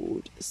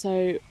fueled.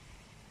 So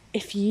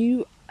if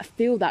you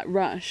feel that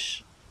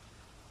rush,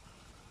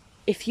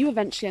 if you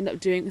eventually end up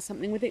doing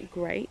something with it,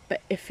 great.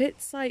 But if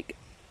it's like,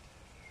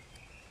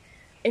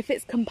 if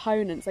it's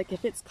components, like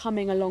if it's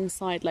coming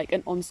alongside like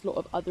an onslaught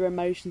of other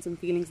emotions and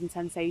feelings and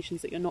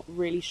sensations that you're not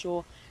really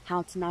sure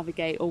how to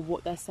navigate or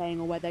what they're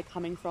saying or where they're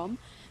coming from,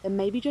 then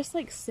maybe just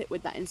like sit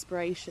with that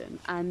inspiration.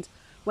 And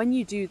when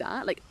you do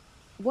that, like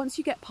once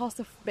you get past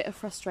a bit of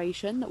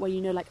frustration, that where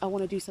you know, like, I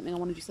want to do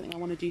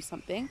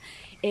something,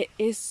 it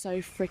is so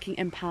freaking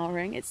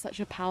empowering. It's such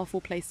a powerful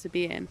place to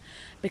be in,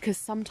 because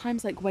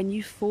sometimes like when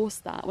you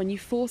force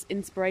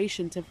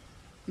inspiration to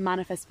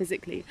manifest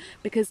physically,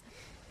 because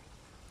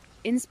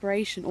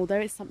inspiration, although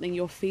it's something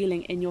you're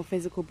feeling in your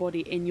physical body,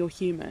 in your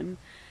human,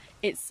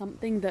 it's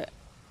something that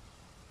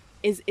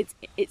is,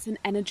 it's an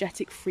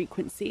energetic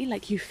frequency.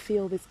 Like you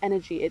feel this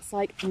energy, it's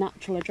like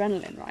natural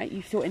adrenaline, right?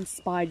 You feel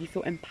inspired, you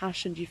feel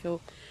impassioned, you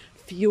feel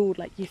fueled,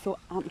 like you feel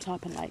amped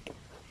up, and like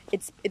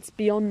it's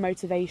beyond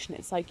motivation.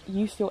 It's like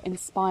you feel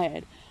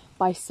inspired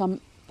by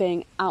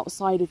something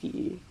outside of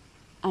you,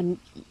 and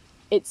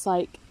it's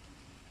like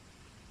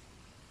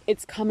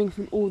it's coming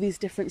from all these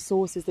different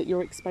sources that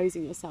you're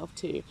exposing yourself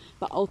to,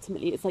 but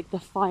ultimately it's like the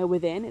fire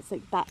within. It's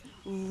like that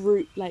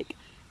root, like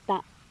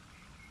that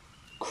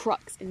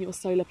crux in your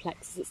solar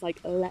plexus. It's like,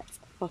 let's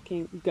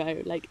fucking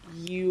go. Like,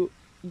 you're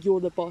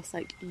the boss.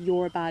 Like,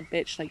 you're a bad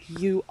bitch. Like,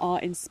 you are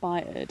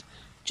inspired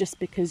just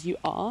because you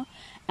are.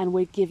 And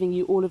we're giving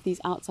you all of these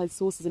outside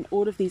sources, and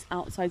all of these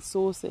outside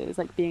sources,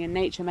 like being in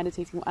nature,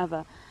 meditating,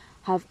 whatever,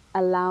 have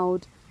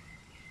allowed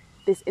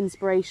this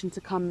inspiration to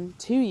come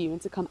to you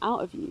and to come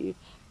out of you.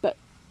 But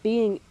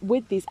being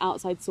with these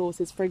outside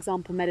sources, for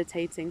example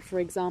meditating, for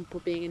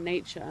example being in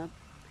nature,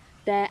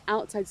 they're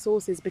outside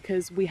sources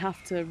because we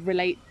have to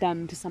relate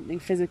them to something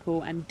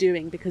physical and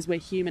doing, because we're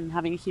human and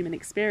having a human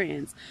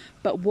experience.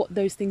 But what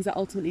those things are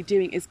ultimately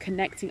doing is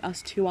connecting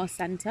us to our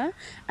center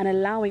and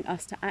allowing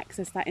us to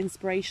access that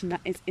inspiration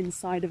that is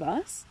inside of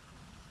us.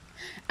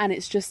 And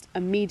it's just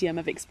a medium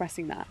of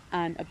expressing that.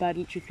 And a bird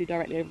literally flew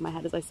directly over my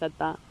head as I said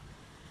that.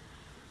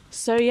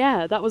 So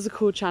yeah, that was a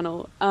cool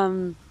channel.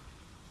 And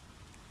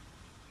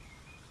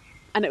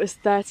it was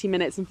 30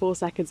 minutes and 4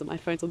 seconds and my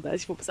phone's on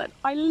 34%.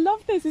 I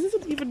love this. This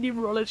isn't even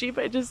numerology,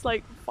 but it just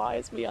like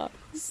fires me up.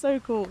 It's so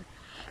cool.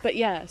 But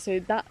yeah, so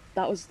that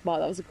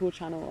was a cool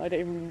channel. I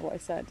don't even remember what I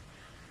said.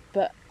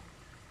 But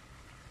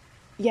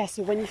yeah,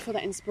 so when you feel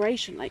that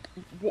inspiration, like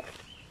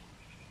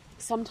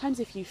sometimes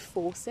if you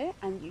force it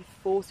and you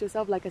force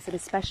yourself, like I said,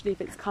 especially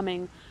if it's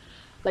coming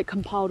like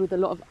compiled with a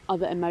lot of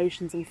other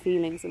emotions and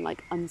feelings and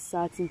like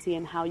uncertainty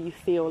and how you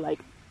feel, like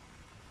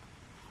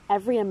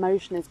every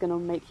emotion is going to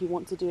make you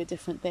want to do a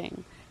different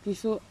thing.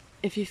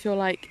 If you feel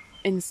like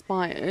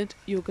inspired,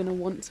 you're going to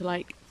want to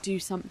like do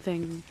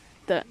something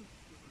that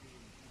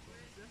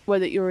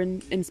you're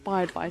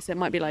inspired by. So it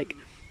might be like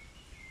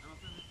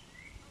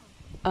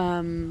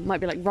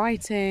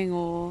writing,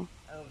 or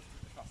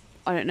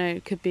I don't know,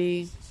 it could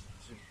be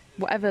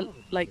whatever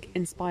like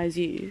inspires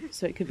you.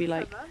 So it could be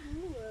like,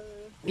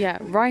 yeah,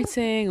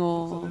 writing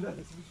or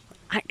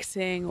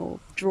acting or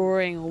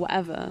drawing or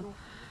whatever.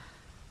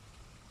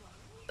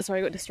 Sorry,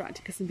 I got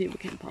distracted because some people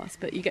came past,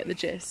 but you get the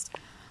gist.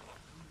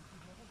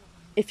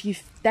 If you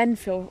then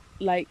feel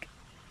like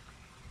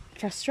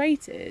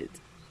frustrated,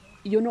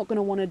 you're not going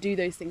to want to do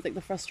those things. Like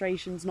the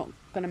frustration's not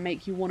going to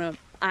make you want to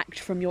act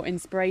from your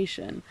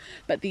inspiration,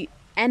 but the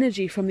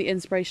energy from the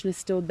inspiration is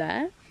still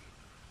there.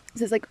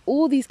 So it's like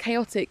all these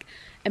chaotic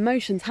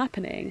emotions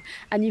happening,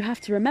 and you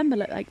have to remember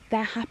like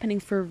they're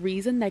happening for a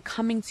reason. They're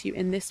coming to you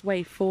in this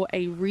way for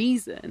a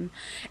reason.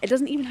 It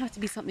doesn't even have to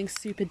be something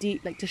super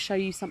deep, like to show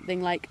you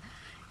something like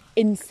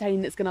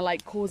insane that's gonna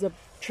like cause a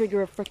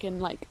trigger a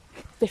freaking like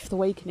fifth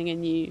awakening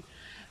in you.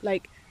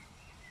 Like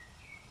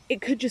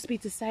it could just be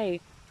to say,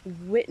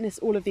 witness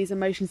all of these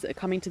emotions that are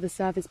coming to the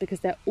surface,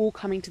 because they're all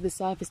coming to the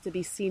surface to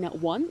be seen at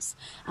once.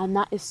 And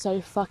that is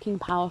so fucking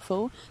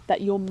powerful, that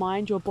your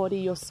mind, your body,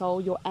 your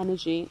soul, your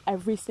energy,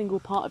 every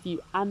single part of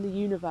you and the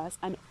universe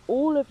and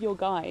all of your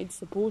guides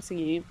supporting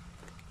you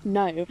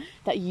know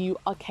that you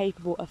are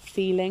capable of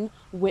feeling,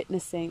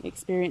 witnessing,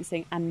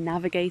 experiencing and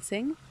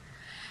navigating.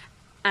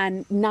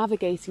 And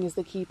navigating is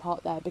the key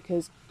part there,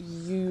 because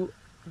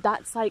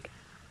that's like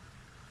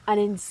an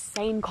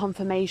insane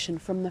confirmation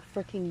from the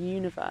freaking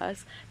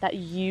universe that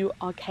you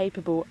are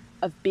capable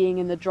of being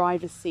in the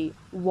driver's seat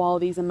while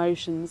these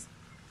emotions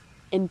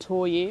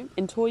entour you,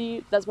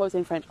 that's what I was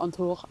saying in French,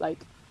 entour,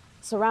 like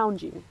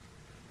surround you.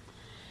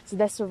 So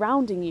they're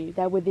surrounding you,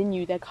 they're within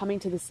you, they're coming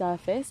to the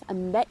surface,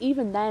 and they're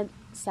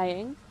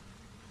saying,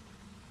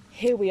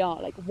 here we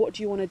are, like what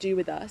do you want to do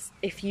with us?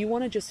 If you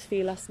want to just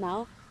feel us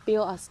now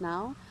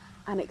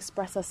and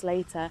express us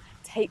later,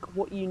 take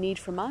what you need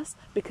from us,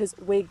 because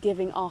we're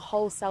giving our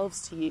whole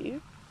selves to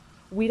you.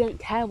 We don't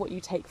care what you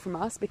take from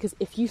us, because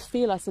if you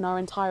feel us in our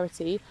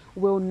entirety,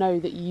 we'll know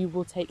that you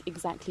will take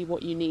exactly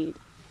what you need.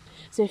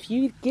 So if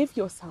you give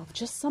yourself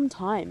just some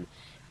time,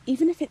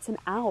 even if it's an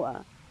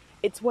hour,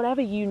 it's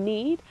whatever you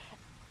need.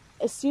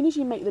 As soon as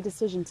you make the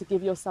decision to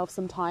give yourself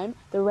some time,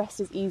 the rest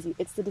is easy.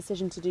 It's the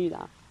decision to do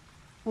that.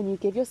 When you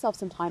give yourself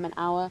some time, an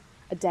hour,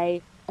 a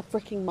day, a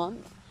freaking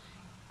month,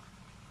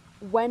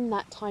 when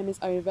that time is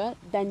over,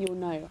 then you'll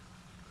know,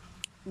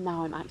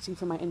 now I'm acting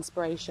from my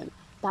inspiration.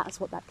 That's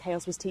what that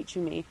chaos was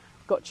teaching me.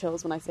 Got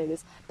chills when I say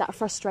this. That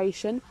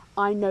frustration,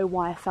 I know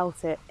why I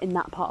felt it in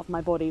that part of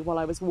my body while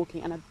I was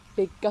walking, and a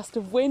big gust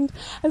of wind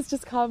has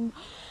just come.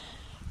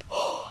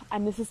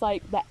 And this is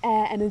like the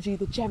air energy,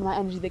 the Gemini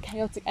energy, the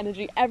chaotic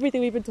energy,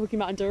 everything we've been talking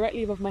about, and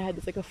directly above my head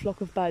there's like a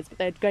flock of birds, but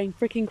they're going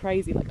freaking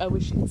crazy. Like, I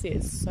wish you could see it.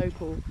 It's so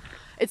cool.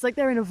 It's like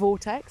they're in a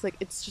vortex. Like,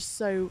 it's just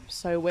so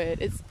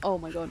weird. It's, oh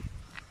my god.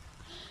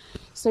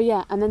 So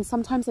yeah, and then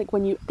sometimes like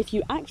if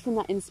you act from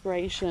that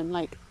inspiration,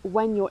 like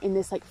when you're in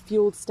this like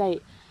fueled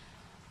state,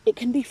 it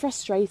can be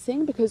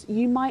frustrating, because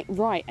you might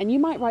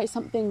write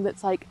something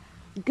that's like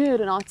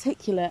good and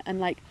articulate and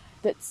like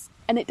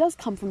and it does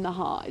come from the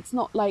heart. It's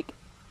not like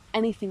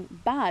anything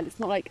bad.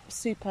 It's not like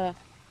super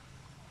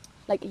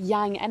like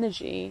yang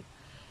energy,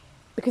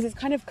 because it's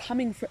kind of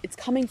coming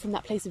from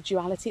that place of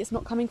duality. It's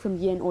not coming from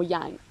yin or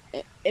yang.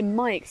 In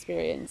my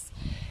experience,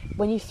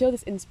 when you feel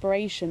this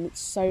inspiration that's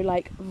so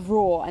like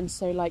raw and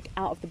so like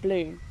out of the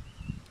blue,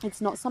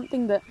 it's not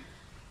something that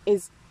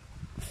is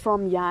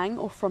from yang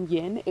or from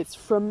yin, it's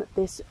from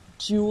this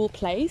dual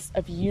place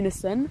of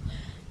unison.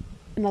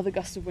 Another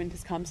gust of wind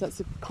has come, so that's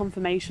a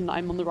confirmation that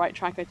I'm on the right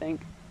track, I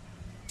think.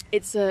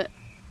 It's a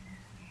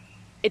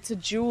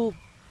dual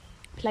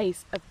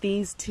place of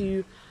these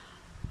two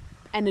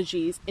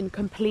energies in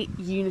complete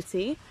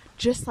unity,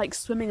 just like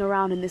swimming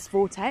around in this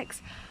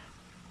vortex,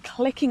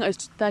 clicking.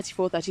 It's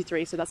 34,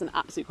 33, so that's an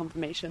absolute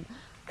confirmation.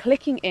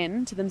 Clicking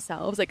in to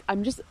themselves, like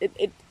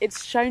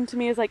it's shown to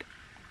me as like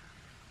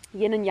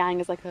yin and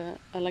yang is like a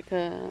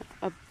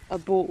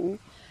ball,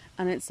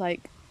 and it's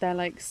like they're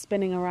like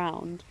spinning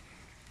around,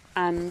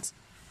 and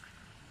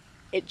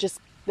it just,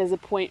 there's a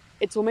point.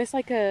 It's almost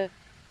like a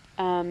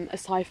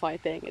sci-fi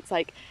thing. It's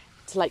like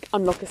to like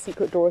unlock a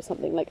secret door or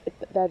something. Like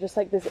they're just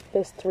like this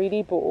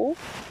 3D ball,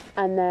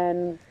 and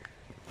then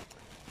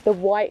the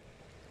white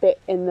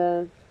bit in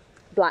the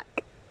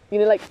black, you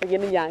know, like the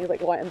yin and yang is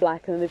like white and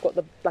black, and then they've got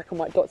the black and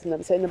white dots in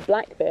them. So in the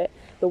black bit,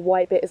 the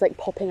white bit is like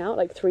popping out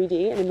like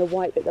 3D, and in the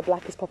white bit, the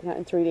black is popping out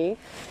in 3D,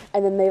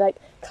 and then they like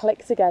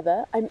click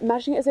together. I'm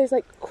imagining it as those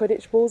like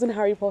Quidditch balls in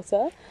Harry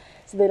Potter.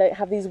 So they like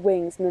have these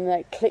wings, and then they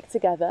like click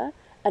together,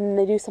 and then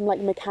they do some like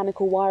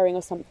mechanical wiring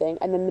or something,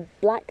 and then the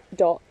black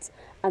dot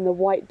and the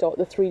white dot,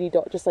 the 3D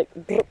dot, just like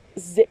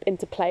zip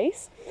into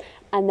place.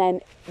 And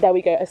then there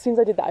we go. As soon as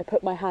I did that, I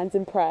put my hands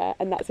in prayer,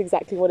 and that's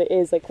exactly what it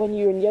is. Like when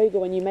you're in yoga,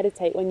 when you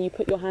meditate, when you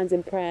put your hands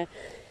in prayer,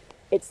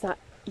 it's that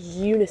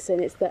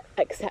unison, it's the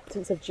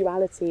acceptance of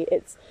duality.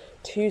 It's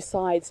two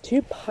sides,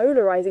 two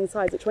polarizing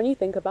sides, which when you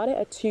think about it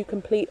are two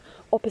complete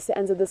opposite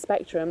ends of the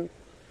spectrum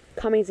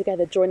coming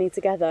together, joining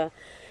together,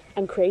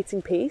 and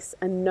creating peace,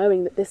 and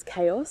knowing that this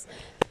chaos,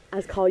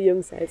 as Carl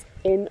Jung says,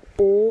 in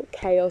all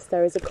chaos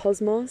there is a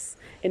cosmos,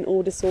 in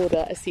all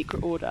disorder a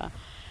secret order.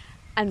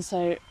 And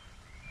so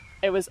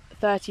it was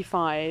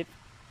 35,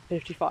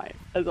 55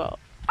 as well.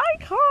 I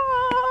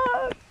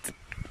can't!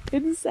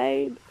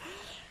 Insane.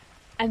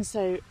 And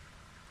so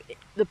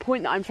the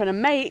point that I'm trying to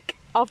make,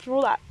 after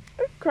all that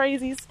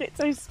crazy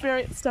schizo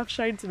spirit stuff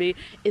shown to me,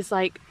 is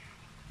like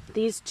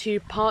these two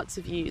parts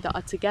of you that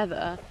are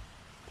together,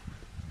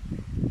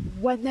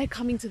 when they're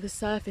coming to the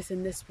surface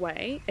in this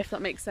way, if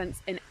that makes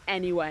sense in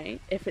any way.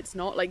 If it's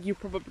not, like, you've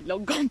probably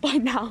long gone by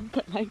now,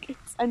 but like,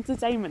 it's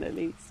entertainment at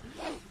least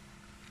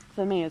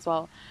for me as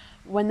well.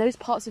 When those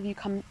parts of you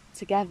come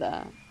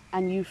together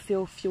and you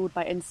feel fueled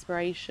by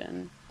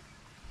inspiration,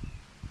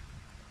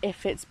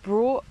 if it's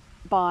brought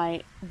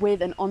by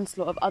with an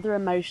onslaught of other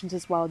emotions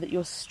as well that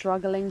you're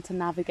struggling to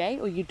navigate,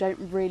 or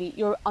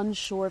you're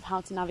unsure of how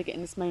to navigate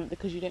in this moment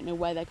because you don't know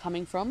where they're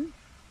coming from,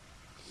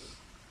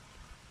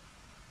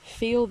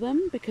 feel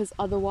them, because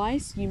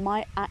otherwise you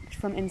might act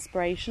from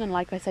inspiration, and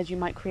like I said, you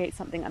might create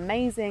something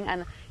amazing.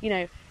 And you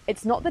know,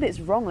 it's not that it's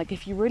wrong. Like,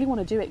 if you really want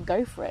to do it,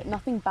 go for it.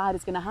 Nothing bad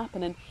is going to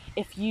happen. And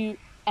if you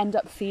end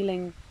up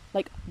feeling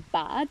like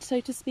bad,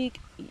 so to speak,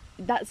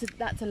 that's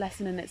a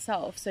lesson in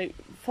itself. So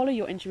follow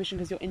your intuition,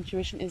 because your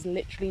intuition is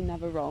literally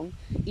never wrong,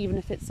 even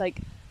if it's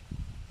like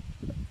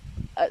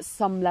at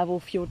some level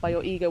fueled by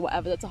your ego,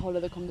 whatever. That's a whole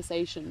other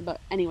conversation.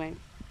 But anyway,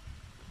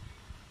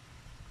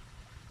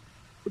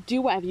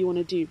 do whatever you want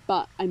to do,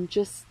 but I'm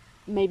just,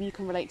 maybe you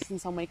can relate to this in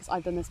some way, because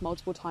I've done this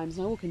multiple times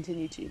and I will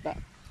continue to, but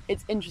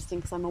it's interesting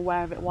because I'm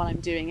aware of it while I'm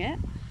doing it,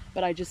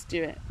 but I just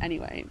do it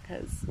anyway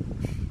because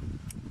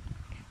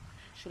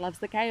she loves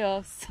the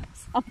chaos.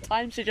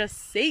 Sometimes she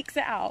just seeks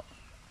it out.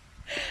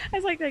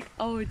 It's like,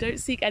 oh, don't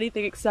seek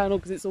anything external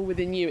because it's all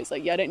within you. It's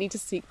like, yeah, I don't need to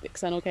seek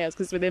external chaos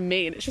because it's within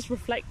me, and it's just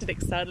reflected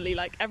externally,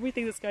 like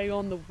everything that's going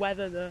on, the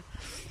weather, the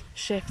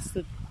shifts,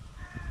 the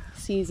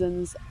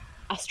seasons,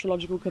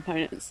 astrological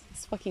components.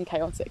 It's fucking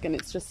chaotic, and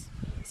it's just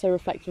so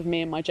reflective of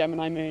me and my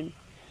Gemini moon.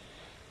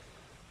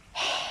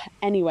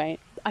 Anyway,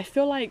 I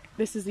feel like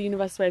this is the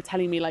universe way of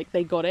telling me, like,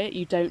 they got it.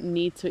 You don't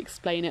need to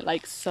explain it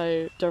like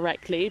so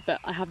directly, but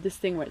I have this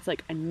thing where it's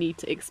like, I need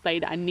to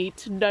explain it. I need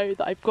to know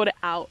that I've got it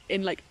out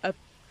in like a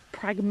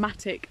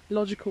pragmatic,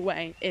 logical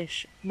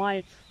way-ish.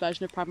 My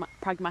version of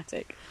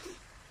pragmatic,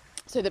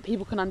 so that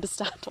people can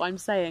understand what I'm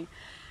saying.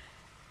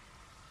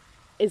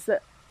 Is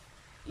that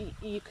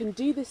you can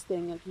do this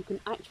thing, like you can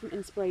act from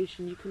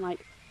inspiration, you can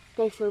like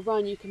go for a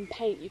run, you can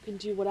paint, you can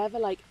do whatever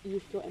like you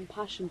feel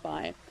impassioned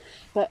by,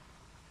 but,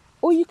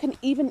 or you can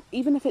even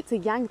if it's a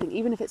yang thing,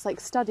 even if it's like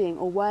studying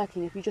or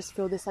working, if you just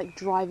feel this like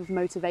drive of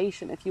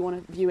motivation, if you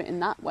want to view it in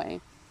that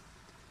way,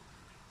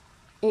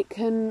 it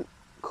can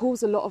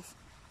cause a lot of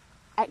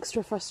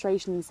extra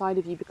frustration inside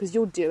of you, because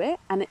you'll do it,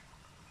 and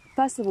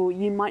first of all,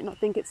 you might not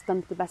think it's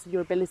done to the best of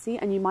your ability,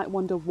 and you might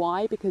wonder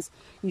why, because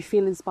you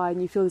feel inspired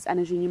and you feel this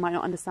energy, and you might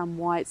not understand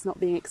why it's not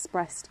being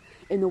expressed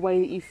in the way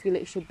that you feel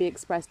it should be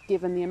expressed,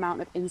 given the amount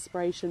of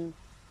inspiration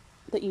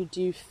that you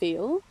do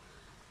feel.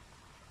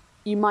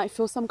 You might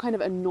feel some kind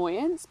of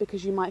annoyance,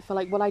 because you might feel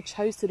like, well, I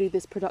chose to do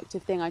this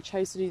productive thing, I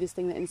chose to do this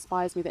thing that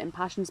inspires me, that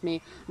impassions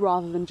me,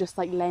 rather than just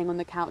like laying on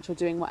the couch or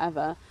doing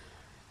whatever.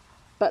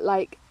 But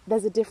like,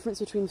 there's a difference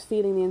between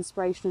feeling the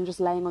inspiration and just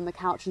laying on the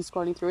couch and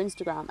scrolling through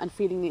Instagram, and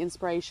feeling the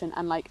inspiration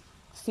and like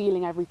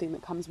feeling everything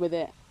that comes with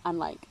it, and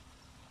like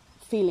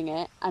feeling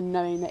it and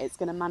knowing that it's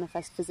going to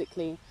manifest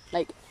physically.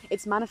 Like,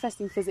 it's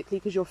manifesting physically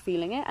because you're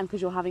feeling it and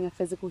because you're having a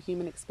physical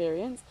human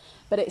experience,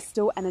 but it's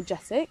still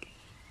energetic.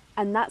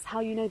 And that's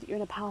how you know that you're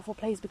in a powerful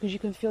place, because you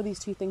can feel these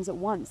two things at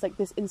once. Like,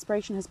 this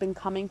inspiration has been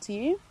coming to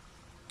you,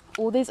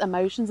 all these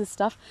emotions, this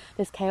stuff,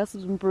 this chaos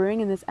has been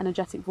brewing in this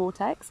energetic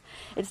vortex.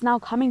 It's now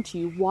coming to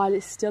you while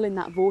it's still in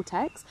that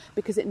vortex,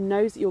 because it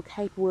knows that you're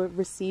capable of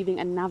receiving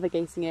and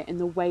navigating it in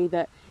the way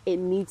that it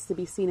needs to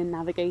be seen and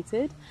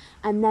navigated.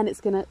 And then it's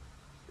going to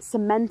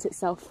cement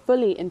itself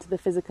fully into the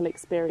physical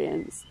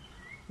experience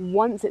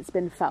once it's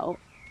been felt.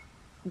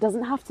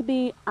 Doesn't have to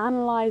be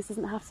analysed,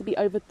 doesn't have to be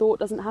overthought,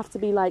 doesn't have to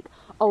be like,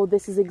 oh,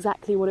 this is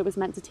exactly what it was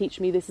meant to teach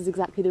me, this is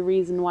exactly the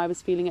reason why I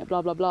was feeling it,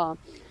 blah, blah, blah.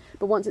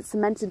 But once it's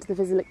cemented into the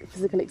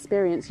physical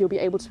experience, you'll be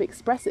able to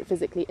express it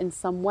physically in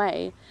some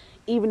way,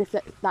 even if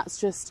that's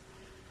just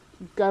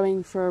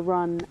going for a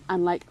run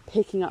and like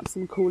picking up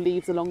some cool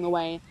leaves along the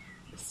way,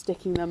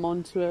 sticking them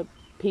onto a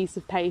piece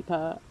of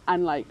paper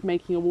and like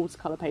making a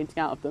watercolour painting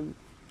out of them.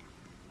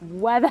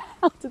 Where the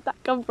hell did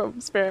that come from,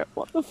 Spirit?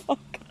 What the fuck?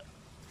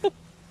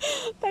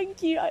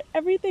 Thank you.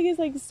 Everything is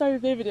like so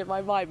vivid in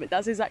my mind, but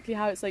that's exactly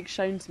how it's like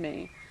shown to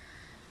me.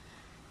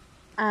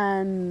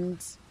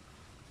 And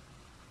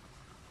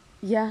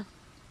yeah,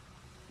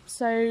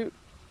 so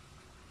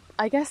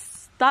I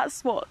guess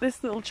that's what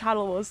this little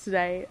channel was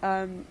today.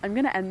 I'm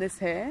going to end this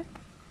here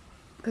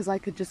because I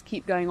could just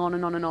keep going on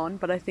and on and on,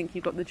 but I think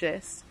you got the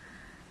gist.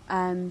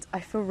 And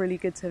I feel really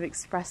good to have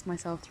expressed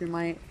myself through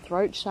my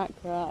throat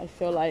chakra. I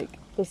feel like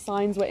the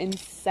signs were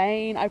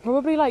insane. I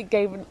probably like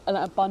gave an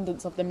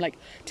abundance of them, like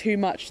too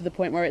much, to the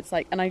point where it's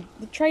like, and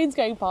the train's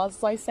going past,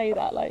 so I say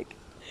that like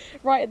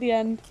right at the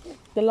end,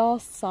 the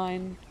last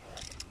sign.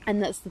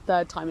 And that's the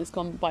third time. It's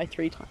gone by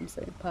 3 times,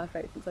 so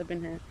perfect since I've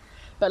been here.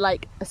 But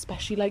like,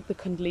 especially like the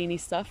Kundalini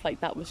stuff, like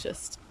that was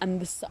just,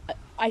 and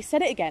I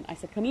said it again. I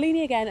said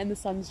Kundalini again, and the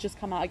sun's just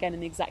come out again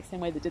in the exact same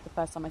way that did the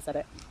first time I said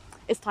it.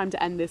 It's time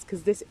to end this,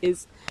 because this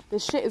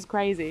shit is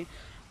crazy.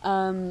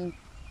 But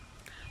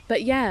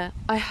yeah,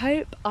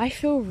 I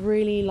feel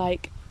really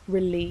like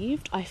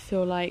relieved. I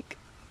feel like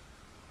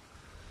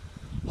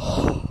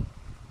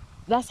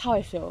that's how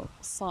I feel.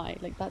 Sigh,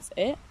 like that's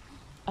it.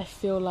 I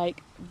feel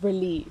like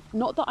relieved.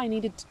 Not that I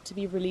needed to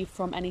be relieved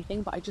from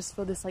anything, but I just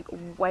feel this like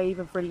wave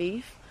of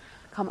relief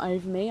come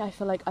over me. I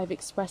feel like I've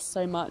expressed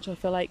so much. I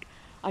feel like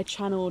I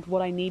channeled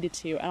what I needed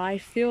to, and I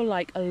feel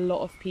like a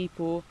lot of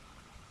people,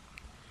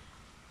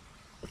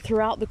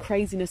 throughout the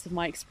craziness of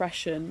my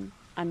expression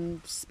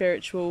and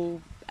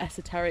spiritual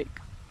esoteric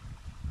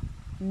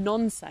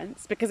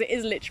nonsense, because it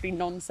is literally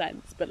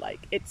nonsense, but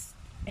like it's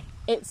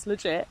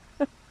legit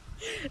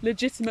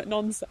legitimate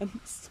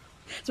nonsense.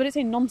 So when I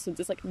say nonsense,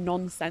 it's like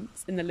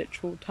nonsense in the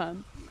literal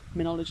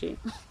terminology.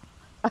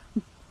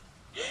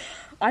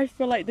 I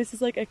feel like this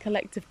is like a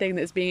collective thing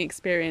that's being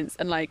experienced,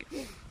 and like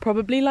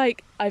probably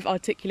like I've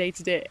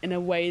articulated it in a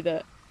way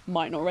that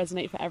might not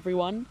resonate for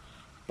everyone,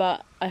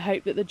 but I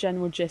hope that the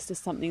general gist is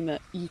something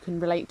that you can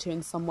relate to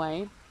in some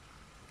way.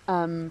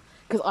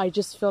 Because I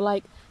just feel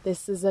like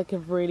this is like a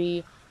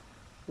really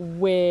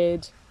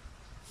weird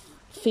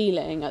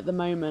feeling at the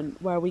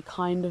moment, where we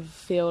kind of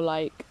feel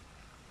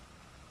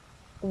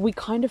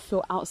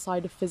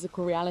outside of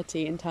physical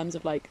reality, in terms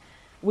of like,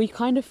 we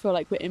kind of feel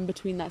like we're in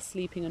between that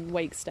sleeping and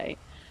wake state.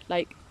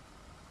 Like,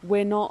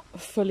 we're not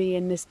fully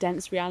in this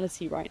dense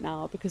reality right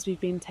now, because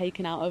we've been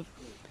taken out of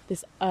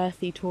this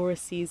earthy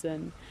Taurus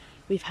season.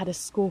 We've had a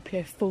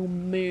Scorpio full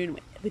moon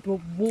with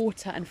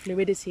water and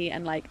fluidity,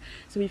 and like,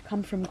 so we've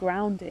come from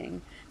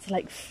grounding to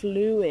like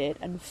fluid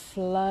and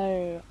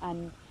flow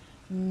and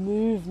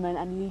movement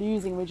and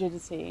losing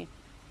rigidity.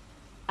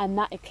 And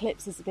that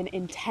eclipse has been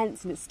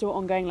intense, and it's still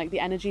ongoing. Like,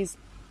 the energies,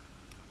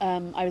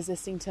 I was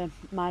listening to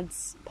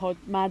Mads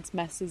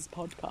Mess's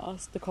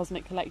podcast, The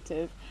Cosmic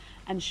Collective,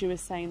 and she was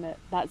saying that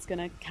that's going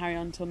to carry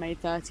on till May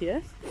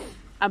 30th.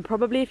 And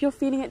probably if you're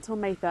feeling it till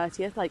May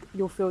 30th, like,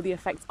 you'll feel the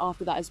effects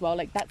after that as well.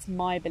 Like, that's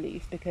my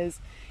belief, because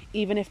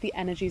even if the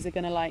energies are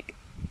going to like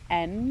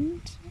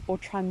end or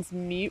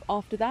transmute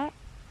after that,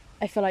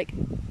 I feel like,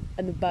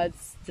 and the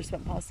birds just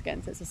went past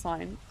again, so it's a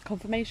sign,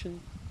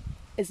 confirmation,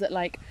 is that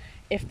like,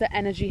 if the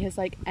energy has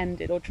like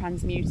ended or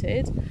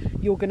transmuted,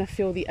 you're going to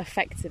feel the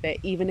effects of it,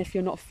 even if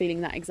you're not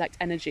feeling that exact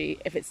energy.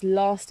 If it's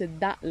lasted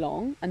that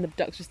long, and the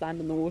ducks just land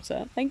on the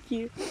water, thank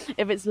you.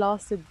 If it's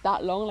lasted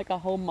that long, like a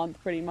whole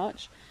month pretty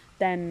much,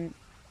 then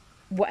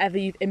whatever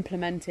you've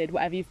implemented,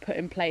 whatever you've put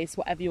in place,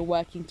 whatever you're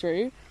working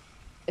through,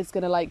 it's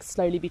going to like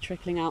slowly be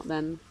trickling out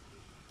then.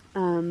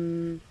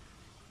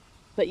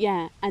 But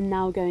yeah, and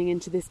now going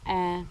into this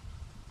air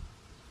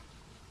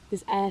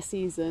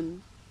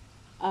season,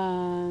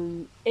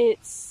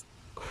 it's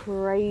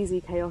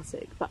crazy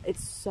chaotic, but it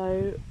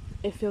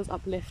feels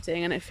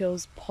uplifting and it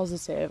feels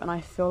positive, and I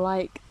feel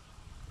like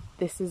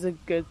this is a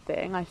good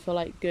thing. I feel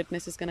like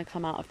goodness is going to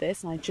come out of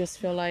this, and I just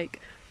feel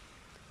like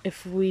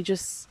if we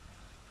just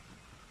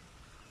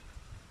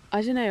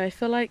I don't know, I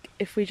feel like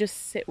if we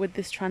just sit with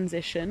this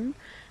transition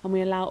and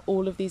we allow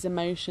all of these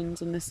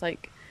emotions and this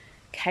like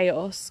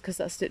chaos, because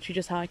that's literally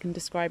just how I can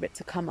describe it,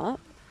 to come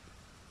up,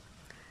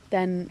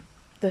 then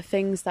the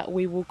things that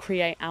we will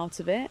create out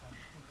of it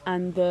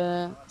and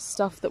the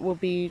stuff that will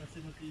be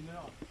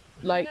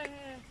like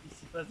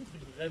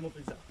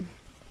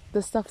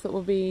the stuff that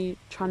will be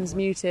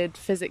transmuted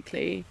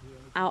physically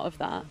out of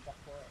that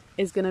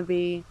is going to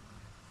be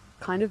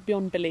kind of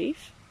beyond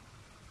belief.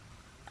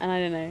 And I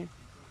don't know,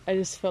 I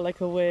just feel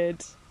like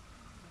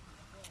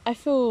I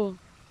feel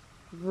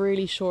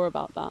really sure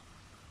about that.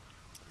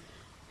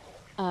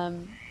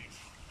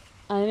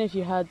 I don't know if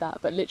you heard that,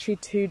 but literally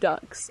 2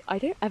 ducks, I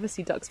don't ever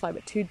see ducks fly,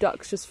 but 2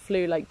 ducks just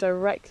flew like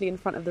directly in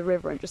front of the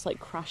river and just like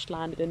crash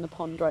landed in the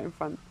pond right in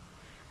front.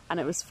 And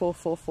it was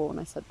 444 when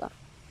I said that.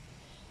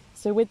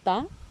 So with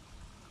that,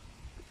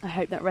 I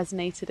hope that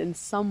resonated in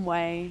some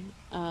way.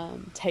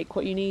 Take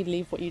what you need,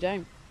 leave what you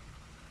don't.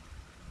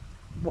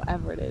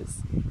 Whatever it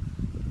is.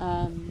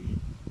 And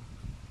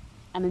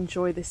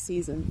enjoy this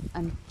season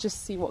and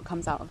just see what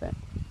comes out of it.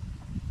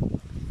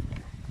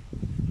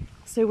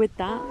 So with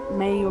that,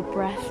 may your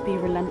breath be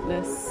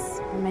relentless,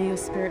 may your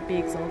spirit be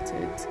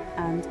exalted,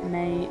 and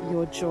may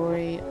your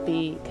joy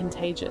be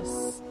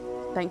contagious.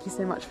 Thank you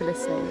so much for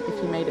listening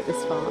if you made it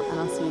this far, and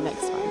I'll see you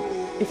next time.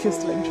 If you're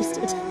still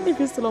interested, if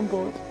you're still on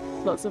board.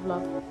 Lots of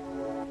love.